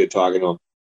really, really good talking to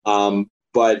him.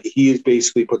 But he has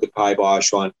basically put the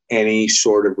kibosh on any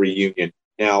sort of reunion.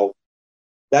 Now,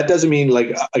 that doesn't mean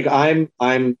like I'm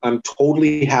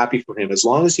totally happy for him. As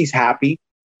long as he's happy,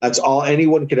 that's all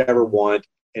anyone could ever want.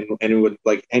 And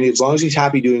as long as he's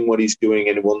happy doing what he's doing,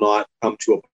 and it will not come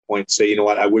to a point to say, you know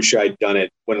what, I wish I'd done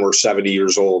it when we're 70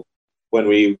 years old, when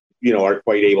we, are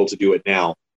quite able to do it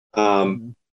now.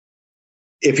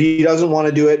 If he doesn't want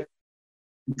to do it,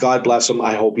 God bless him.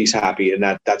 I hope he's happy, and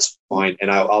that's fine.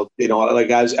 And I'll like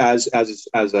as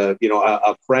a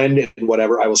a friend and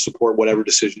whatever, I will support whatever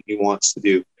decision he wants to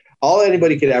do. All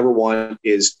anybody could ever want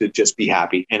is to just be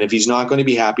happy. And if he's not going to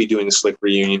be happy doing a Slick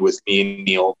reunion with me and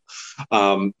Neil,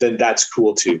 then that's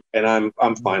cool too. And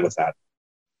I'm fine with that.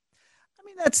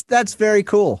 That's very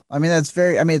cool. I mean,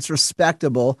 it's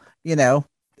respectable,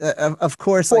 of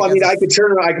course. Well, like, I mean, I could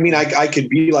turn around. I mean, I could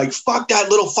be like, fuck that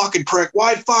little fucking prick.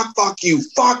 Why fuck you?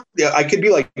 Fuck. Yeah, I could be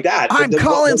like that. I'm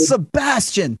calling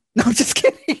Sebastian. No, I'm just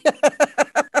kidding.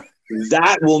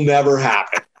 That will never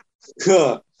happen.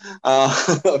 Oh,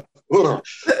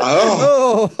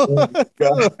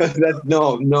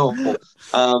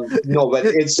 no, but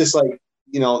it's just like,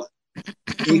 you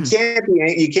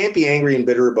can't be angry and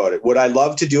bitter about it. Would I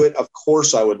love to do it? Of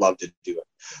course I would love to do it.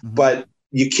 Mm-hmm. But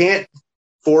you can't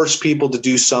force people to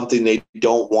do something they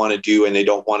don't want to do and they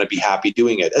don't want to be happy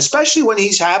doing it, especially when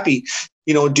he's happy,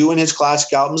 doing his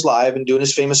classic albums live and doing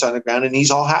his Famous Underground, and he's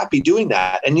all happy doing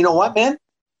that. And you know what, man?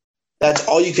 That's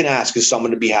all you can ask, is someone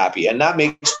to be happy. And that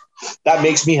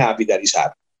makes me happy that he's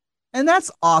happy. And that's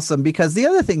awesome, because the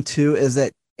other thing too is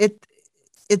that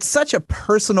it's such a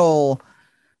personal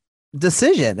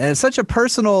decision, and it's such a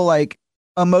personal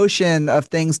emotion of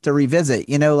things to revisit.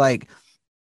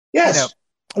 Yes.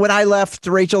 When I left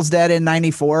Rachel's Dead in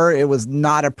 '94, it was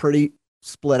not a pretty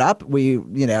split up. We,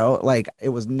 it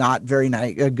was not very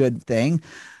a good thing.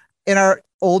 In our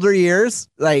older years,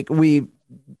 we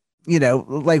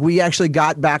actually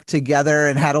got back together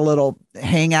and had a little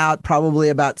hangout probably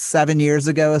about 7 years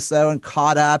ago or so, and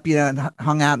caught up, and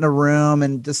hung out in a room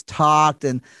and just talked,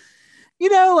 and and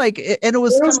it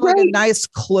was kind of like a nice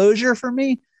closure for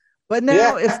me. But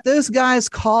now if those guys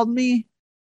called me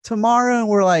tomorrow and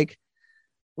were like,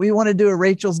 we want to do a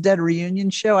Rachel's Dead reunion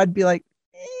show, I'd be like,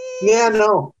 yeah,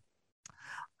 no.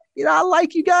 I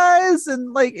like you guys,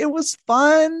 and it was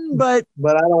fun, but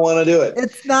I don't want to do it.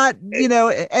 It's not, and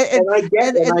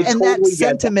that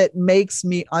sentiment makes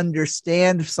me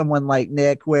understand someone like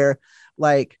Nick, where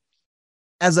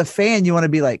as a fan, you want to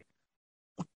be like,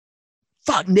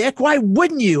 fuck Nick, why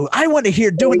wouldn't you? I want to hear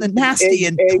Doing the Nasty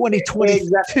in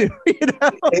 2022.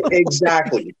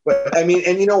 Exactly. But I mean,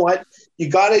 and you know what? You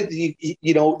got to,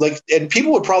 and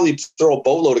people would probably throw a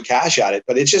boatload of cash at it,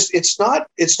 but it's not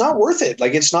worth it.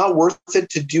 It's not worth it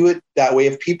to do it that way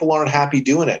if people aren't happy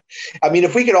doing it. I mean,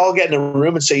 if we could all get in a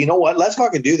room and say, you know what, let's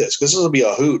fucking do this, because this will be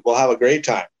a hoot. We'll have a great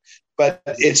time. But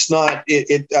it's not,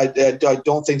 I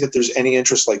don't think that there's any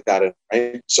interest like that in it,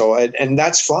 right? So, and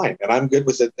that's fine. And I'm good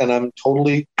with it. And I'm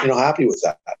totally, happy with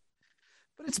that.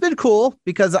 But it's been cool,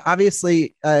 because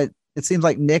obviously it seems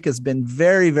like Nick has been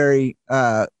very, very,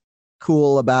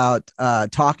 cool about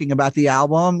talking about the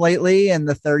album lately and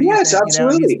the 30th. Yes,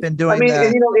 absolutely. He's been doing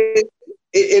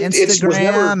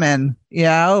Instagram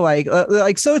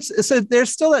so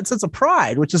there's still that sense of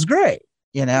pride, which is great.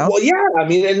 Well, yeah, I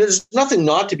mean, and there's nothing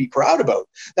not to be proud about.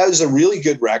 That was a really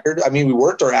good record. I mean, we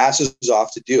worked our asses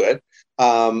off to do it.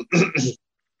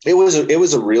 It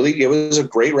was a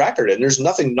great record, and there's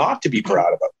nothing not to be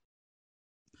proud about.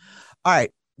 All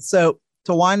right. So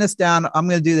to wind us down, I'm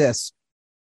going to do this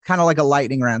kind of like a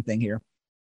lightning round thing here.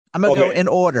 I'm going to go in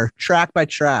order, track by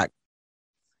track.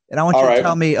 And I want you to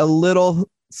tell me a little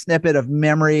snippet of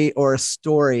memory or a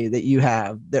story that you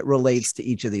have that relates to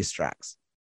each of these tracks.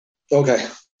 Okay.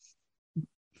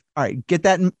 All right. Get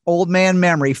that old man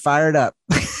memory fired up.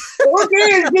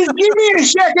 Okay, just give me a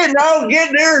second. I'll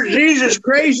get there. Jesus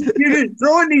Christ. You're just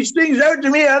throwing these things out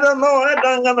to me. I don't know what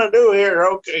I'm going to do here.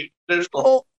 Okay.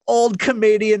 Old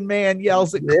comedian man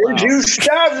yells at clown. You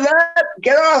stop that.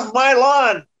 Get off my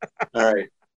lawn. All right.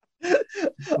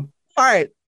 All right.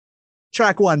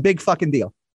 Track one. Big fucking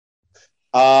deal.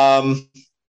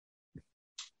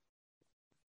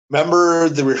 Remember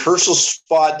the rehearsal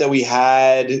spot that we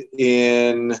had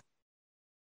in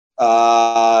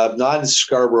not in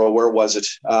Scarborough, where was it?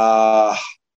 God,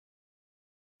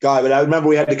 but I remember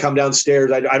we had to come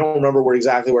downstairs. I don't remember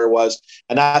exactly where it was.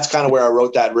 And that's kind of where I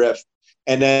wrote that riff.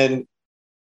 And then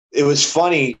it was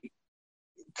funny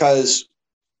because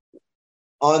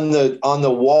on the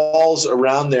walls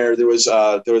around there was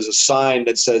a sign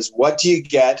that says, "What do you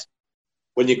get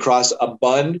when you cross a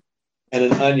bun and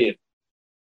an onion?"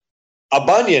 A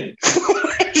bunion.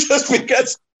 Just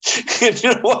because,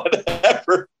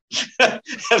 whatever. And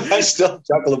I still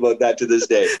chuckle about that to this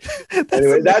day.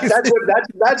 Anyway,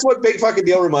 that's what Big Fucking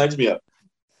Deal reminds me of.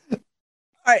 All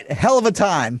right, hell of a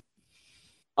time.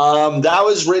 That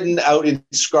was written out in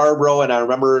Scarborough, and I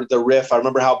remember the riff. I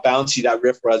remember how bouncy that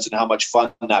riff was and how much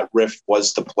fun that riff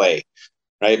was to play,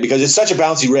 right? Because it's such a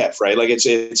bouncy riff, right? Like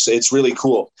it's really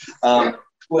cool.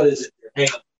 What is it? Hang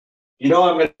on. I'm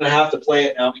going to have to play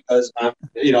it now because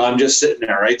I'm just sitting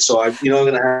there, right? So I'm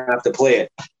going to have to play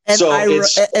it. And so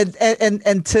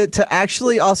and to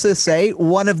actually also say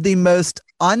one of the most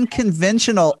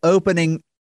unconventional opening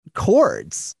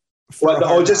chords. Just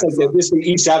like this,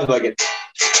 each sounded like it.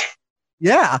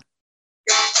 Yeah.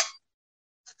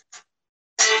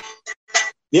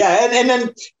 Yeah, and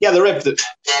then the riff.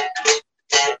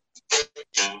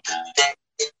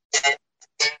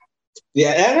 Yeah,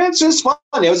 and it's just fun.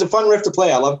 It was a fun riff to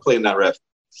play. I love playing that riff.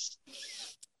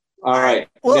 All right.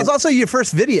 Well, it's also your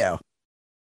first video.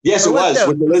 Yes, it was.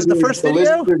 With the lizard, the first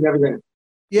video? And everything.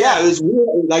 Yeah, it was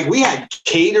like we had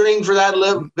catering for that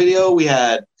video. We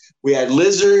had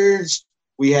lizards.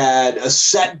 We had a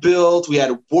set built. We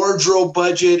had a wardrobe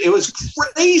budget. It was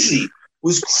crazy. It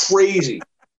was crazy.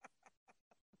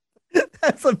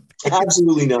 That's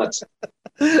absolutely nuts.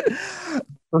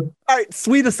 All right,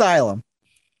 Sweet Asylum.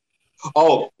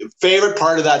 Oh, favorite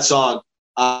part of that song.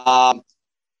 The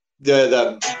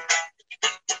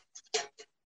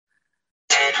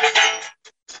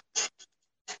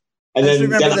and then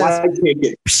the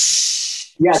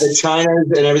chinas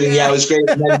and everything. Yeah, it was great.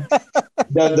 And then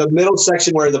the middle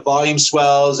section where the volume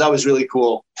swells, that was really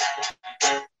cool.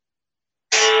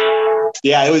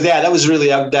 Yeah, it was. Yeah, that was really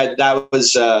that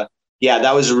was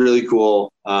a really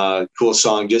cool cool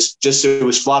song. Just it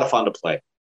was a lot of fun to play.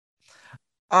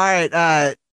 All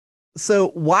right. So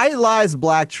White Lies,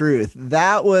 Black Truth.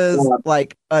 That was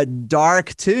like a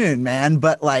dark tune, man,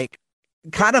 but like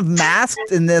kind of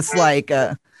masked in this kind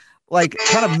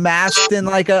of masked in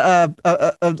like a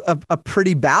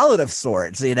pretty ballad of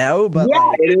sorts, you know. But yeah,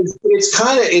 like, it is. It's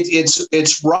kind of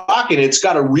it's rock, and it's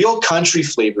got a real country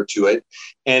flavor to it,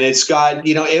 and it's got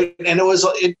it was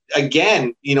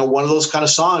again one of those kind of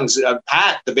songs.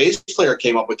 Pat, the bass player,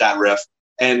 came up with that riff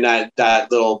and that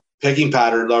little picking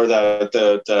pattern, or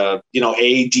the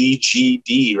A D G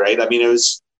D, right? I mean, it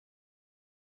was.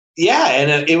 Yeah,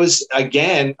 and it was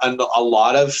again a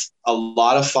lot of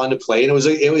fun to play, and it was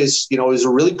a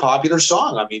really popular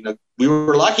song. I mean, we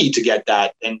were lucky to get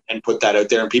that and put that out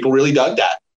there, and people really dug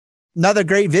that. Another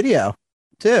great video,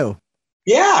 too.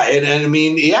 Yeah, and I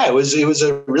mean, yeah, it was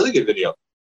a really good video.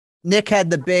 Nick had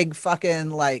the big fucking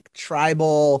like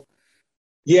tribal.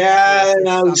 Yeah,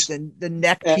 the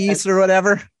neck piece or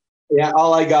whatever. Yeah,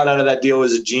 all I got out of that deal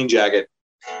was a jean jacket.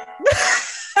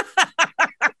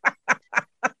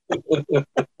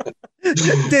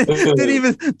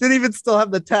 didn't even still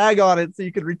have the tag on it so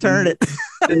you could return it.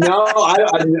 No, I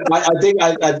think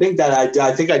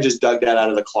I just dug that out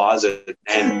of the closet,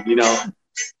 and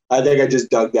I think I just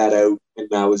dug that out, and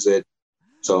that was it.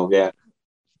 So yeah.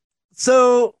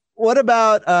 So what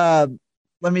about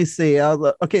let me see.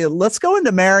 Okay, let's go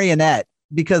into Marionette,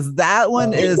 because that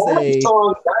one is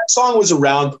that song was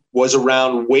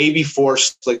around way before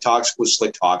Slick Toxic was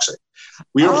Slick Toxic.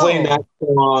 We were playing that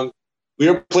song. We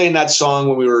were playing that song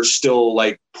when we were still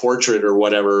like Portrait or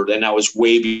whatever, and that was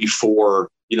way before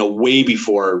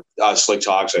Slick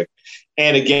Toxic.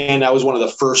 And again, that was one of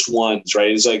the first ones, right?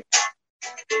 It's like,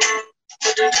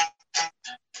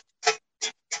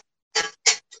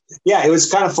 yeah, it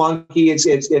was kind of funky.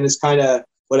 It's kind of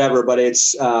whatever, but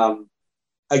it's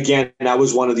again, that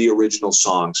was one of the original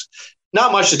songs.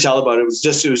 Not much to tell about it. It was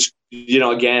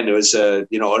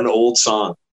an old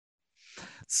song.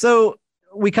 So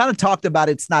we kind of talked about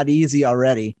It's Not Easy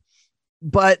already,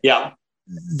 but yeah,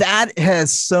 that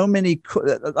has so many,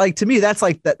 like, to me, that's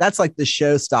like the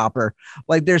showstopper.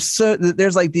 Like there's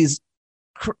like these,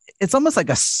 it's almost like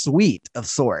a suite of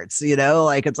sorts,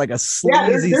 like it's like a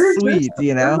sleazy suite,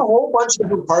 There's a whole bunch of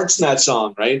different parts in that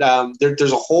song, right?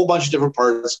 There's a whole bunch of different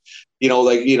parts,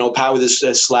 Pat with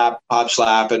his pop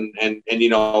slap, and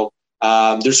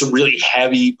there's some really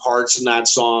heavy parts in that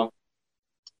song.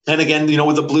 And again,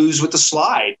 with the blues, with the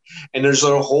slide, and there's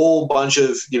a whole bunch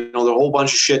of,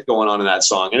 shit going on in that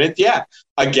song. And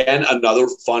again, another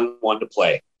fun one to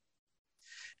play.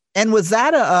 And was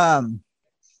that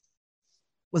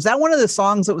one of the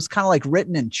songs that was kind of like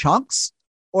written in chunks,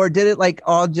 or did it like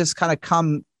all just kind of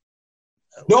come?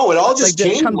 No, it all just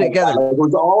come together. It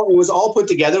was all put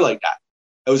together like that.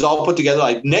 It was all put together.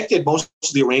 Like Nick did most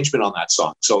of the arrangement on that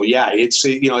song. So yeah,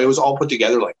 it was all put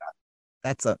together like that.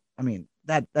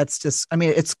 That's just,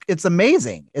 it's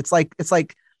amazing. It's like,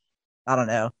 I don't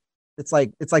know. It's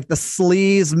like the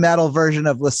sleaze metal version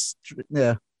of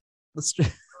whatever.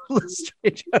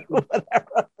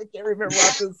 I can't remember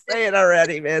what I was saying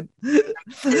already, man.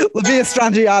 La Via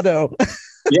Strangiato.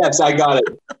 Yes, I got it.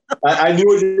 I knew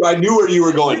where you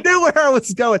were going. You knew where I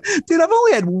was going. Dude, I've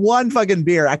only had one fucking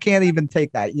beer. I can't even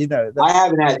take that. I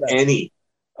haven't had any.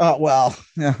 Oh, well,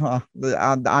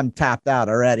 I'm tapped out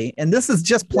already. And this is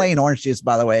just plain orange juice,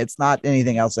 by the way. It's not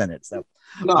anything else in it. So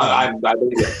no, I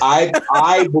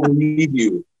believe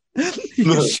you.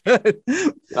 You should.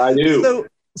 I do.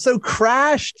 So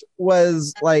Crashed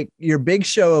was like your big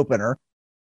show opener.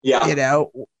 Yeah.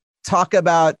 Talk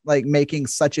about like making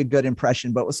such a good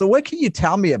impression. But so what can you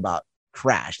tell me about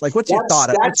crashed? Like, what's your thought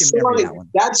of that one?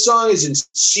 That song is in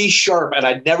C sharp, and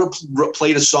I'd never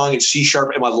played a song in C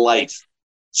sharp in my life.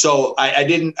 So I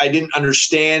didn't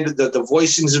understand the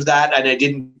voicings of that, and I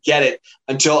didn't get it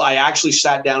until I actually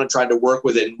sat down and tried to work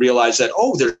with it and realized that,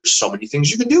 oh, there's so many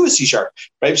things you can do with C sharp,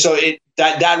 right? So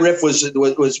that riff was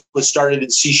started in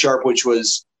C sharp, which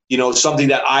was, you know, something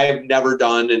that I have never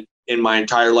done in my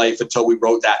entire life until we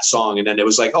wrote that song, and then it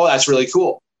was like, oh, that's really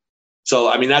cool. So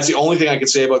I mean, that's the only thing I can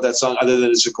say about that song, other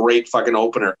than it's a great fucking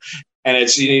opener. And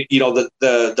it's, you know,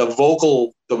 the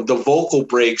vocal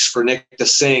breaks for Nick to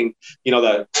sing, you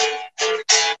know,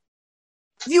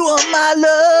 you are my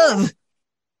love.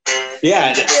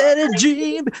 Yeah. Get a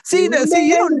dream. See,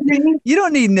 you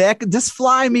don't need Nick. Just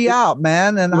fly me out,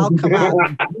 man, and I'll come out.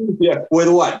 Yeah. With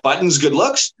what? Buttons, good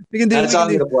looks? We can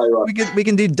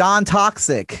do Don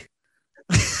Toxic.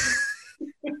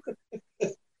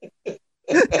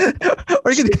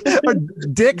 or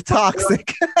Dick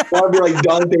Toxic. That would be like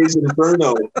Dante's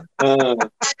Inferno. I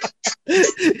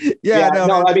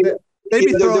mean, they'd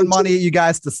be throwing money at you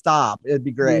guys to stop. It'd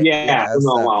be great.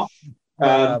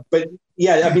 But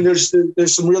yeah, I mean,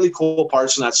 there's some really cool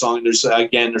parts in that song. There's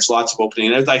lots of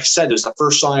opening. And like I said, it was the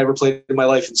first song I ever played in my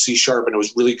life in C sharp, and it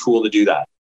was really cool to do that.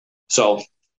 So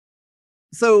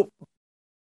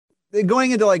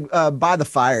going into like By the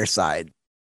Fireside.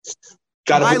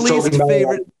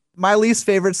 My least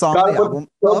favorite song on the album.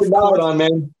 On,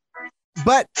 man.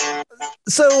 But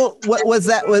so what was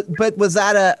that? Was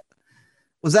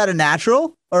that a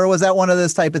natural, or was that one of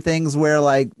those type of things where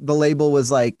like the label was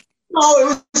like?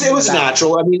 No, it was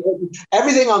natural. I mean,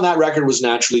 everything on that record was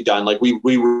naturally done. Like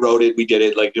we wrote it, we did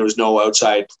it. Like there was no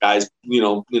outside guys, you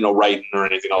know, writing or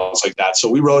anything else like that. So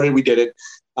we wrote it, we did it,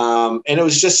 and it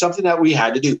was just something that we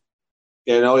had to do.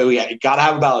 You know, we got to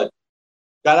have a ballad.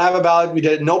 Got to have a ballad. We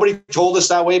did. Nobody told us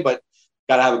that way, but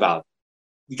got to have a ballad.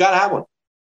 You got to have one.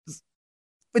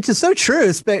 Which is so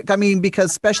true. I mean,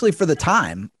 because especially for the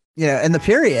time, you know, and the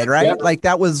period, right? Yeah. Like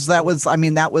that was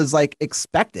like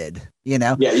expected, you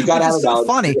know? Yeah, you got to have a ballad.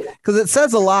 Funny because it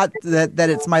says a lot that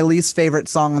it's my least favorite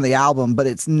song on the album, but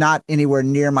it's not anywhere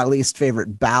near my least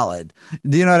favorite ballad.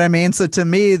 Do you know what I mean? So to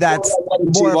me, that's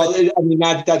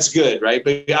that's good, right?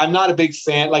 But I'm not a big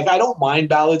fan. Like I don't mind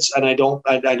ballads, and I don't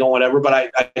whatever, but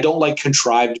I don't like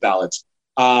contrived ballads.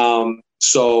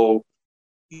 So,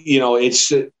 you know,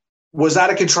 was that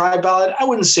a contrived ballad? I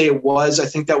wouldn't say it was. I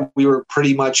think that we were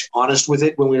pretty much honest with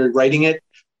it when we were writing it.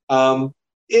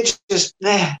 It's just,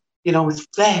 you know, it's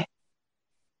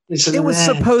it was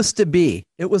supposed to be.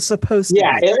 It was supposed to be.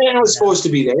 Yeah, it was supposed to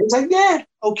be there. It's like,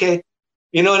 okay.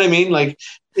 You know what I mean? Like,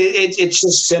 it's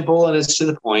just simple and it's to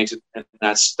the point, and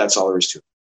that's all there is to it.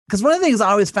 Because one of the things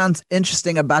I always found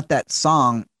interesting about that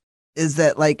song is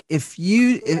that, like, if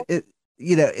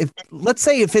let's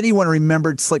say if anyone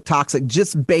remembered Slick Toxic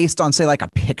just based on, say, like a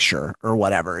picture or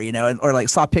whatever, you know, or like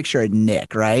saw a picture of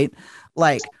Nick, right?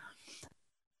 Like,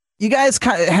 you guys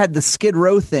kind of had the Skid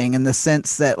Row thing in the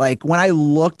sense that, like, when I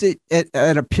looked at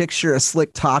a picture of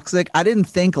Slick Toxic, I didn't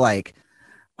think like,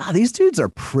 wow, these dudes are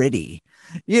pretty.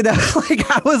 You know, like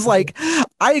I was like,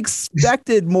 I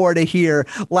expected more to hear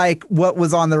like what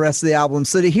was on the rest of the album.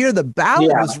 So to hear the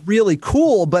ballad was really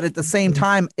cool, but at the same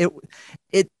time,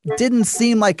 it didn't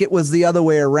seem like it was the other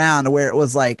way around, where it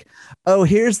was like, oh,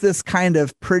 here's this kind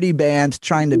of pretty band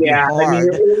trying to be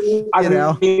hard. I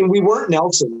mean, we weren't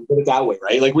Nelson, put it that way,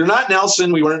 right? Like we're not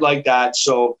Nelson, we weren't like that.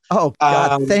 So oh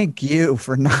God, thank you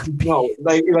for not being. No,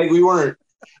 like we weren't.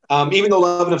 Even though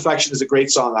Love and Affection is a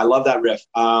great song, I love that riff.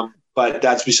 But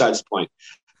that's besides the point.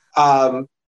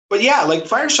 But yeah, like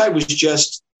Fireside was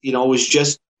just, you know,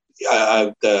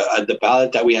 the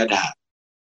ballad that we had to have.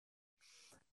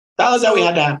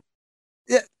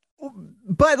 Yeah,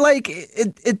 but like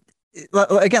it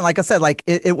again, like I said, like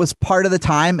it was part of the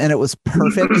time, and it was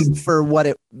perfect for what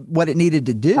it needed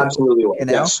to do. Absolutely, you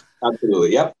know? Yes,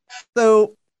 absolutely, yep.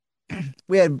 So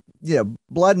we had, you know,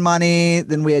 Blood Money,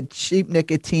 then we had Cheap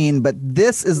Nicotine, but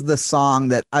this is the song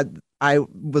that I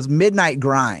was Midnight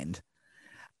Grind.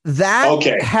 That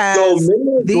has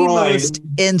the most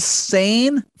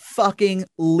insane fucking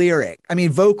lyric. I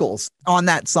mean, vocals on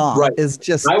that song is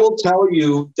just. I will tell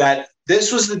you that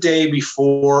this was the day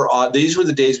before. These were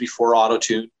the days before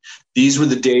auto-tune. These were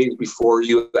the days before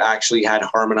you actually had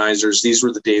harmonizers. These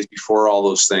were the days before all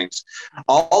those things.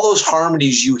 All those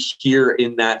harmonies you hear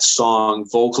in that song,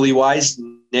 vocally wise,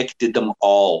 Nick did them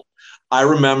all. I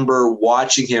remember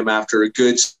watching him after a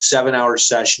good 7-hour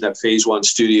session at Phase One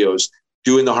Studios,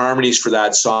 doing the harmonies for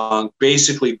that song,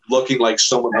 basically looking like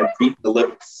someone had beaten the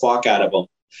living fuck out of him.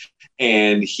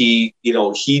 And he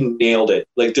nailed it.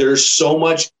 Like there's so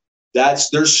much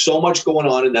there's so much going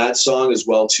on in that song as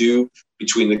well too,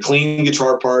 between the clean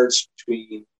guitar parts,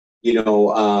 between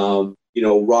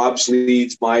Rob's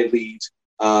leads, my leads,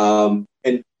 and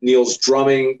Neil's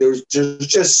drumming. There's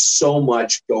just so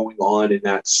much going on in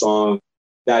that song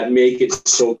that make it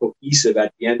so cohesive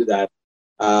at the end of that.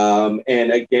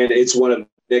 And again, it's one of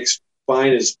Nick's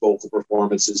finest vocal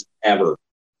performances ever.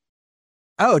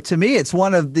 Oh, to me, it's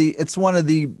one of the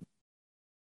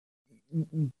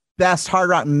best hard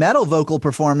rock metal vocal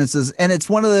performances, and it's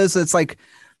one of those that's like,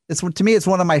 to me, it's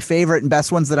one of my favorite and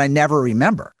best ones that I never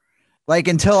remember, like,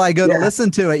 until I go to listen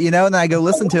to it, and then I go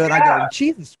listen to it and I go,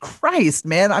 Jesus Christ,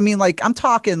 man. I mean, like, I'm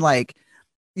talking like,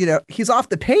 he's off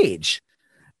the page,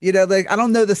 like, I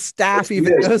don't know the staff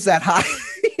even goes that high.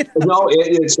 No,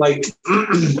 it's like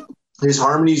his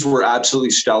harmonies were absolutely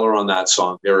stellar on that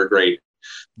song. They were great.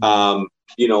 And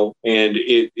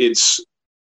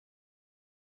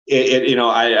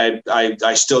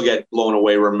I still get blown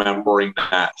away remembering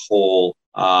that whole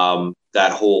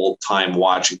time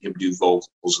watching him do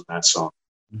vocals in that song.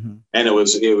 Mm-hmm. And it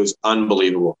was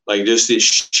unbelievable. Like, just the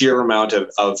sheer amount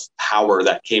of power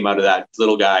that came out of that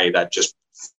little guy that just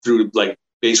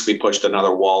basically pushed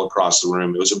another wall across the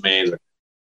room. It was amazing.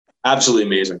 Absolutely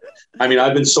amazing. I mean,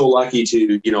 I've been so lucky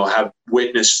to, have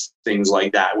witnessed things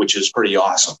like that, which is pretty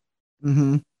awesome.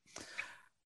 Mm-hmm.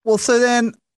 Well, so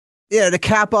then, to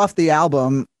cap off the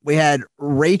album, we had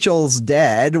Rachel's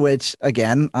Dead, which,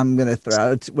 again, I'm going to throw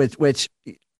out, which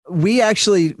we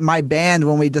actually, my band,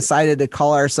 when we decided to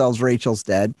call ourselves Rachel's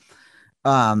Dead,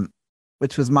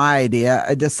 which was my idea,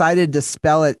 I decided to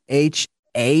spell it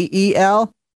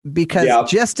Hael because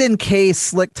just in case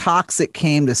Slick Toxic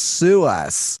came to sue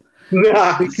us, we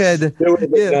could, there would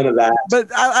have been none of that.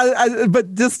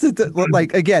 But just to,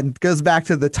 like, again, goes back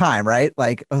to the time, right?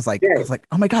 Like, I was like,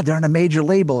 oh my God, they're on a major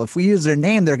label. If we use their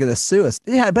name, they're going to sue us.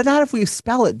 Yeah, but not if we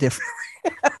spell it differently.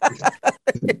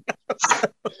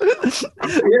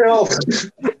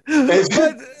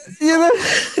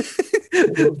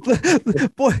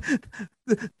 Boy,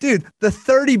 dude, the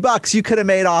 $30 you could have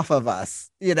made off of us,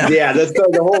 Yeah,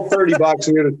 the whole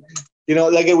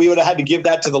 $30, we would have had to give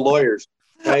that to the lawyers.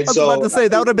 Right. I was about to say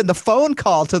that would have been the phone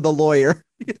call to the lawyer.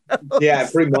 Yeah,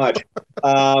 pretty much.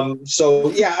 I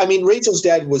mean, Rachel's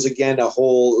Dead was, again, a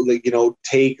whole,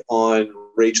 take on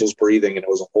Rachel's Breathing, and it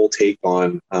was a whole take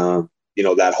on,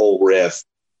 that whole riff,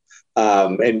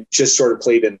 and just sort of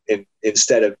played in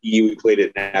instead of E, we played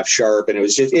it in F sharp, and it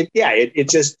was just, it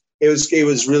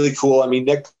was really cool. I mean,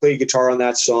 Nick played guitar on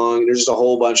that song. There's just a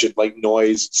whole bunch of like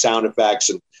noise, sound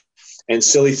effects, and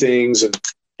silly things,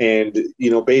 and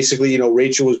basically,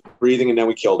 Rachel was breathing, and then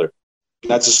we killed her.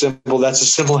 That's a simple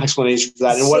explanation for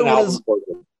that. And what an album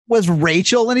was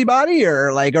Rachel anybody,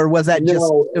 or was that just,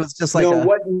 it was just like,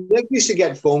 what Nick used to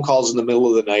get phone calls in the middle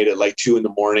of the night at like 2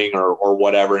 a.m. or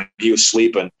whatever, and he was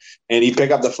sleeping, and he'd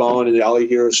pick up the phone and all you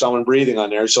hear is someone breathing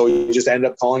on there. So he just ended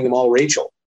up calling them all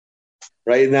Rachel.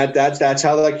 Right. And that's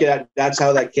how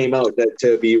that came out, that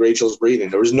to be Rachel's Breathing.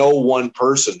 There was no one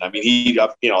person. I mean,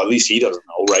 at least he doesn't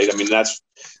know. Right. I mean, that's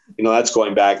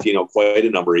going back, quite a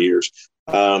number of years.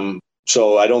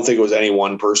 So I don't think it was any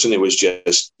one person. It was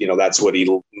just, that's what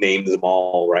he named them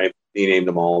all. Right. He named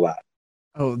them all that.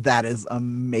 Oh, that is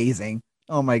amazing.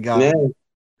 Oh my God.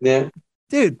 Yeah.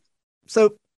 Dude.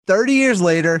 So 30 years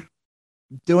later,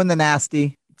 doing the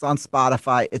Nasty. It's on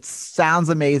Spotify. It sounds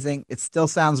amazing. It still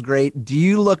sounds great. Do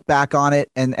you look back on it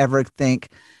and ever think,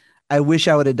 I wish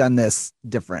I would have done this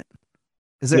different?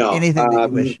 Is there anything that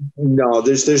you wish? No,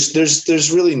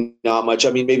 there's really not much.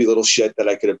 I mean, maybe little shit that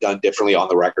I could have done differently on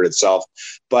the record itself.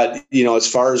 But, as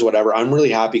far as whatever, I'm really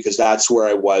happy because that's where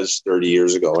I was 30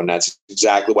 years ago. And that's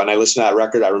exactly when I listened to that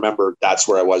record, I remember that's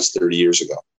where I was 30 years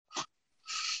ago.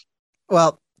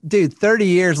 Well, dude, 30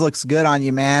 years looks good on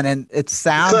you, man. And it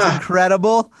sounds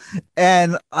incredible.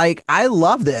 And like, I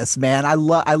love this, man. I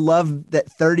love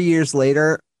that 30 years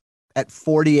later at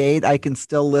 48, I can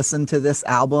still listen to this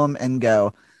album and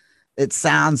go, it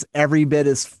sounds every bit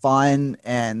as fun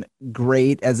and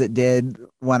great as it did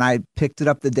when I picked it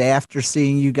up the day after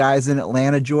seeing you guys in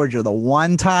Atlanta, Georgia. The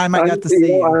one time I got to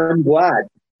see you. I'm glad.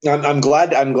 I'm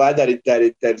glad that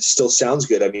it still sounds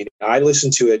good. I mean, I listen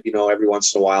to it, every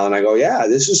once in a while, and I go, yeah,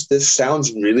 this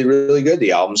sounds really, really good.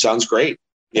 The album sounds great,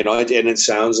 and it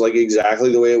sounds like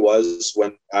exactly the way it was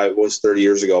when I was 30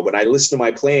 years ago. When I listen to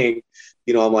my playing,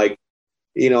 I'm like,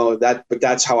 but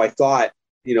that's how I thought,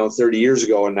 30 years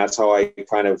ago, and that's how I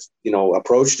kind of,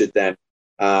 approached it then.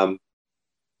 I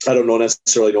don't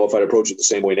necessarily know if I'd approach it the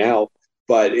same way now,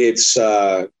 but it's.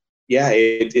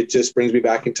 It just brings me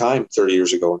back in time 30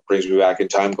 years ago. It brings me back in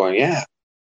time going, I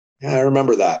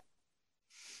remember that.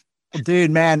 Dude,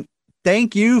 man,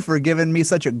 thank you for giving me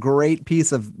such a great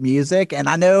piece of music. And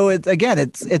I know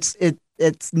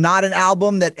it's not an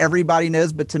album that everybody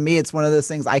knows, but to me, it's one of those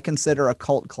things I consider a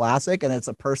cult classic, and it's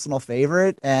a personal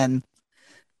favorite. And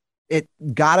it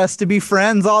got us to be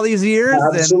friends all these years.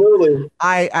 Absolutely. And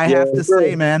I have to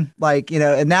say, man, like,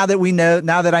 and now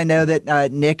that I know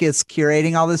that Nick is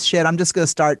curating all this shit, I'm just going to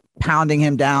start pounding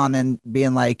him down and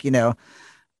being like,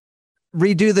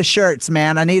 redo the shirts,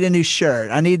 man. I need a new shirt.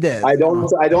 I need this. I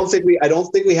don't think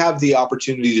we have the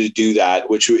opportunity to do that,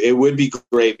 which it would be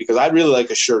great, because I'd really like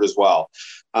a shirt as well.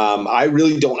 I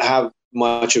really don't have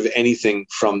much of anything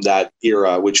from that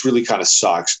era, which really kind of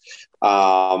sucks.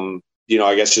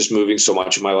 I guess just moving so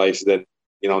much of my life that,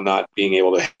 not being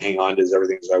able to hang on to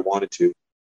everything as I wanted to.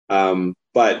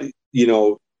 But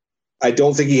I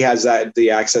don't think he has the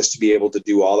access to be able to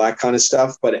do all that kind of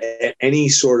stuff, but any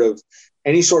sort of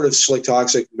Slick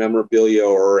Toxic memorabilia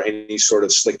or any sort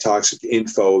of Slick Toxic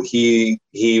info, he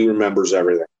remembers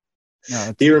everything.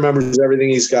 No, he remembers everything.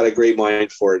 He's got a great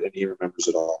mind for it, and he remembers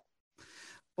it all.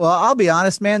 Well, I'll be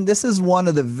honest, man. This is one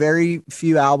of the very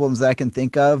few albums that I can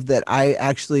think of that I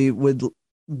actually would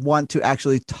want to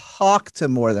actually talk to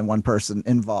more than one person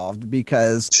involved,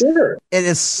 because it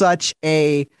is such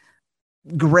a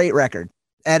great record.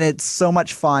 And it's so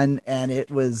much fun, and it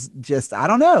was just, I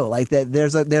don't know, like that.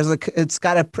 It's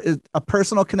got a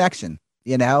personal connection,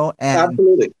 and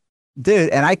absolutely, dude.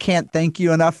 And I can't thank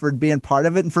you enough for being part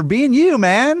of it and for being you,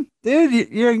 man, dude.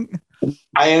 You're.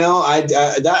 I know.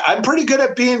 I'm pretty good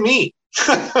at being me.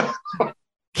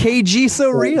 KG so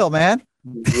real, man.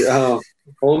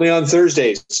 Only on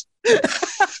Thursdays.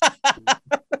 That's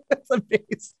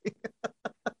amazing.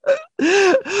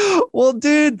 Well,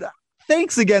 dude.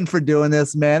 Thanks again for doing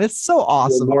this, man. It's so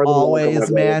awesome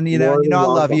always, man. I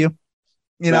love you.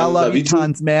 I love you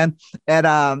tons, man.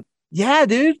 And yeah,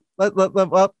 dude.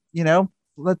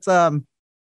 Let's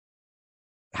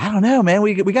I don't know, man.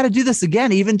 We got to do this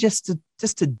again, even just to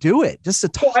do it, just to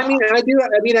talk. Well, I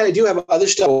do have other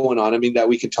stuff going on. That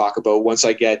we can talk about once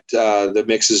I get the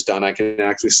mixes done. I can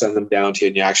actually send them down to you,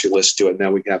 and you actually listen to it, and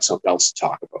then we can have something else to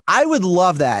talk about. I would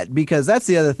love that, because that's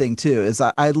the other thing too. Is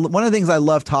I one of the things I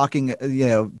love talking,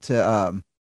 to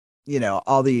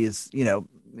all these,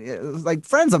 like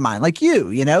friends of mine, like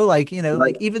like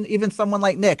even someone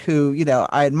like Nick, who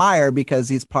I admire because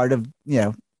he's part of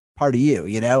you,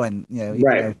 and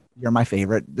right. You're my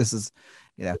favorite. This is.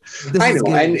 I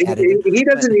know, and he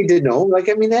doesn't need to know.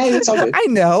 Hey, it's all good. I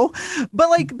know, but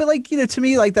to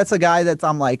me, like that's a guy that's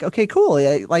I'm like, okay, cool.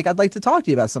 Like I'd like to talk to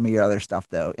you about some of your other stuff,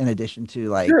 though, in addition to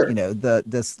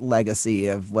this legacy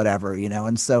of whatever,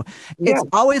 and so it's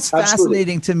always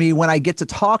fascinating to me when I get to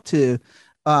talk to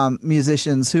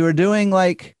musicians who are doing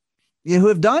who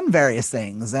have done various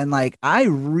things, and I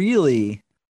really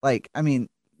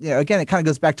again, it kind of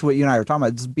goes back to what you and I were talking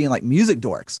about, just being like music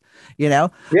dorks,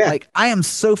 like I am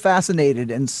so fascinated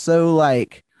and so I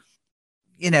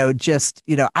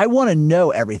want to know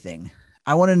everything.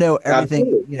 I want to know everything,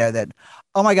 absolutely. That,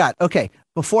 oh my God. Okay.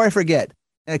 Before I forget,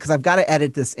 because I've got to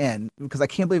edit this in, because I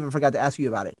can't believe I forgot to ask you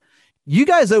about it. You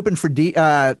guys opened for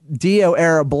Dio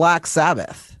era Black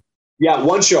Sabbath. Yeah.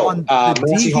 One show on the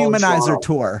Dehumanizer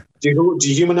tour.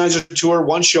 Dehumanizer tour,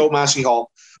 one show, Massey Hall.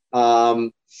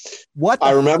 What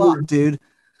I remember, fuck, dude.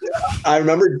 I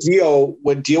remember Dio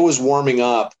when Dio was warming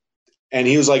up, and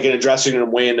he was in a dressing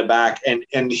room way in the back,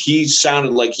 and he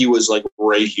sounded like he was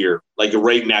right here,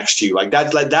 right next to you.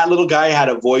 That little guy had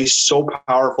a voice so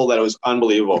powerful that it was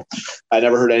unbelievable. I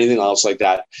never heard anything else like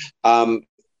that.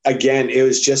 Again, it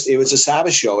was a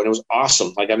Sabbath show, and it was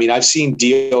awesome. I've seen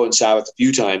Dio and Sabbath a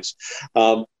few times,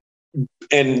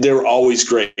 and they're always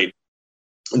great.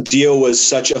 Dio was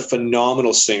such a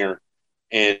phenomenal singer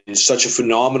and such a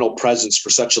phenomenal presence for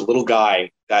such a little guy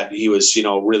that he was,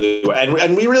 really,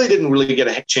 and we really didn't get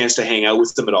a chance to hang out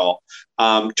with them at all.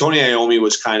 Tony Iommi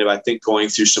was kind of, I think, going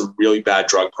through some really bad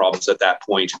drug problems at that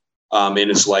point in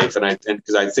his life. And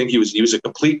because I think he was a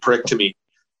complete prick to me.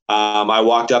 I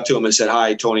walked up to him and said,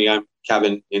 "Hi, Tony, I'm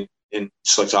Kevin in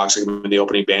Slick Toxic. I'm in the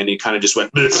opening band." And he kind of just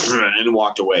went and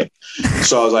walked away.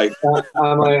 So I was like, all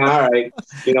right,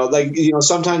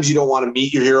 sometimes you don't want to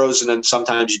meet your heroes, and then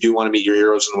sometimes you do want to meet your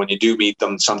heroes. And when you do meet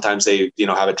them, sometimes they,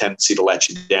 have a tendency to let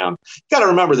you down. You got to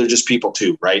remember they're just people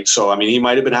too, right? So, he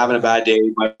might have been having a bad day.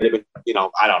 He might have been,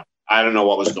 I don't know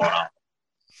what was going on.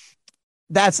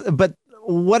 But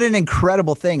what an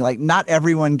incredible thing. Not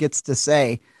everyone gets to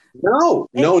say, no,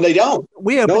 they don't.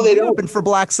 We opened for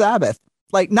Black Sabbath.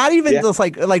 Not even just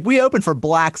we opened for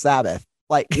Black Sabbath.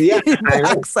 Like, Yeah,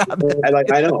 Black Sabbath. I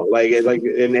know, and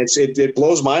it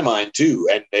blows my mind too.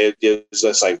 And it's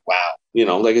just like, wow, you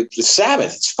know, like it's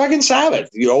Sabbath. It's fucking Sabbath.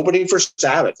 You're opening for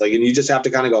Sabbath, like, and you just have to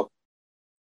kind of go,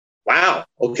 wow,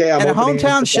 okay, I'm and a opening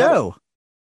hometown show.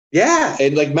 Yeah,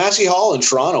 and like Massey Hall in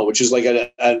Toronto, which is like an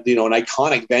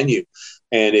iconic venue,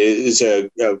 and it is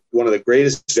one of the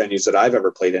greatest venues that I've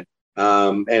ever played in.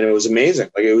 And it was amazing.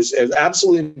 Like it was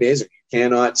absolutely amazing. I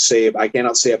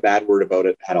cannot say a bad word about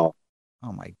it at all.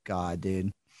 Oh my God,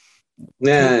 dude.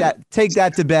 Nah. Take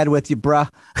that to bed with you, bruh.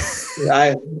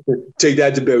 I take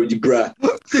that to bed with you, bruh.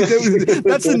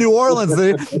 That's the New Orleans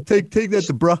thing. Take that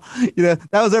to bruh. You know,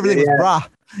 that was everything was bruh.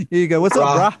 Here you go. What's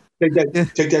up, bruh? Take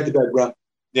that to bed, bruh.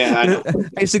 Yeah, I know.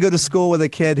 I used to go to school with a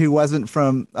kid who wasn't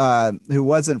from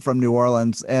New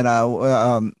Orleans, and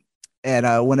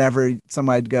whenever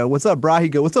somebody'd go, "What's up, brah?" He'd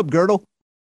go, "What's up, girdle?"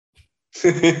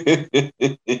 Right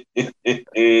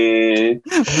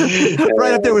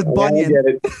up there with Bunyan.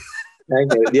 I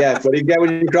get it. Yeah, what do you get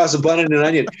when you cross a bun and an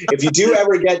onion? If you do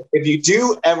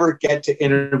ever get to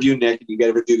interview Nick, and you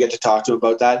do get to talk to him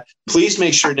about that, please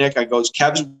make sure Nick.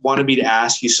 Kev's wanted me to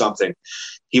ask you something.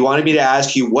 He wanted me to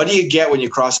ask you, what do you get when you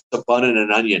cross a bun and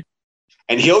an onion?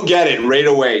 And he'll get it right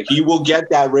away. He will get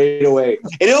that right away,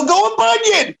 and he'll go a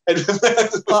Bunyan.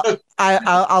 Well,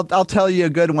 I'll tell you a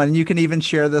good one. You can even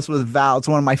share this with Val. It's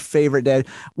one of my favorite days.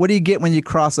 What do you get when you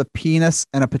cross a penis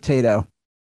and a potato?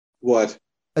 What?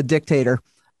 A dictator.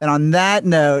 And on that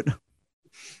note,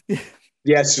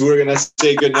 yes, we're gonna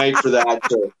say goodnight for that.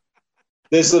 So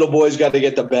this little boy's got to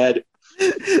get to bed.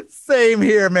 Same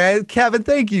here, man. Kevin,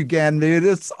 thank you again, dude.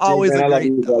 It's always a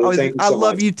great. I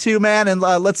love you too, man. And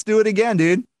let's do it again,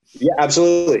 dude. Yeah,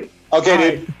 absolutely.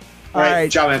 Okay, dude. All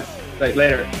right. Ciao, man.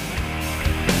 Later.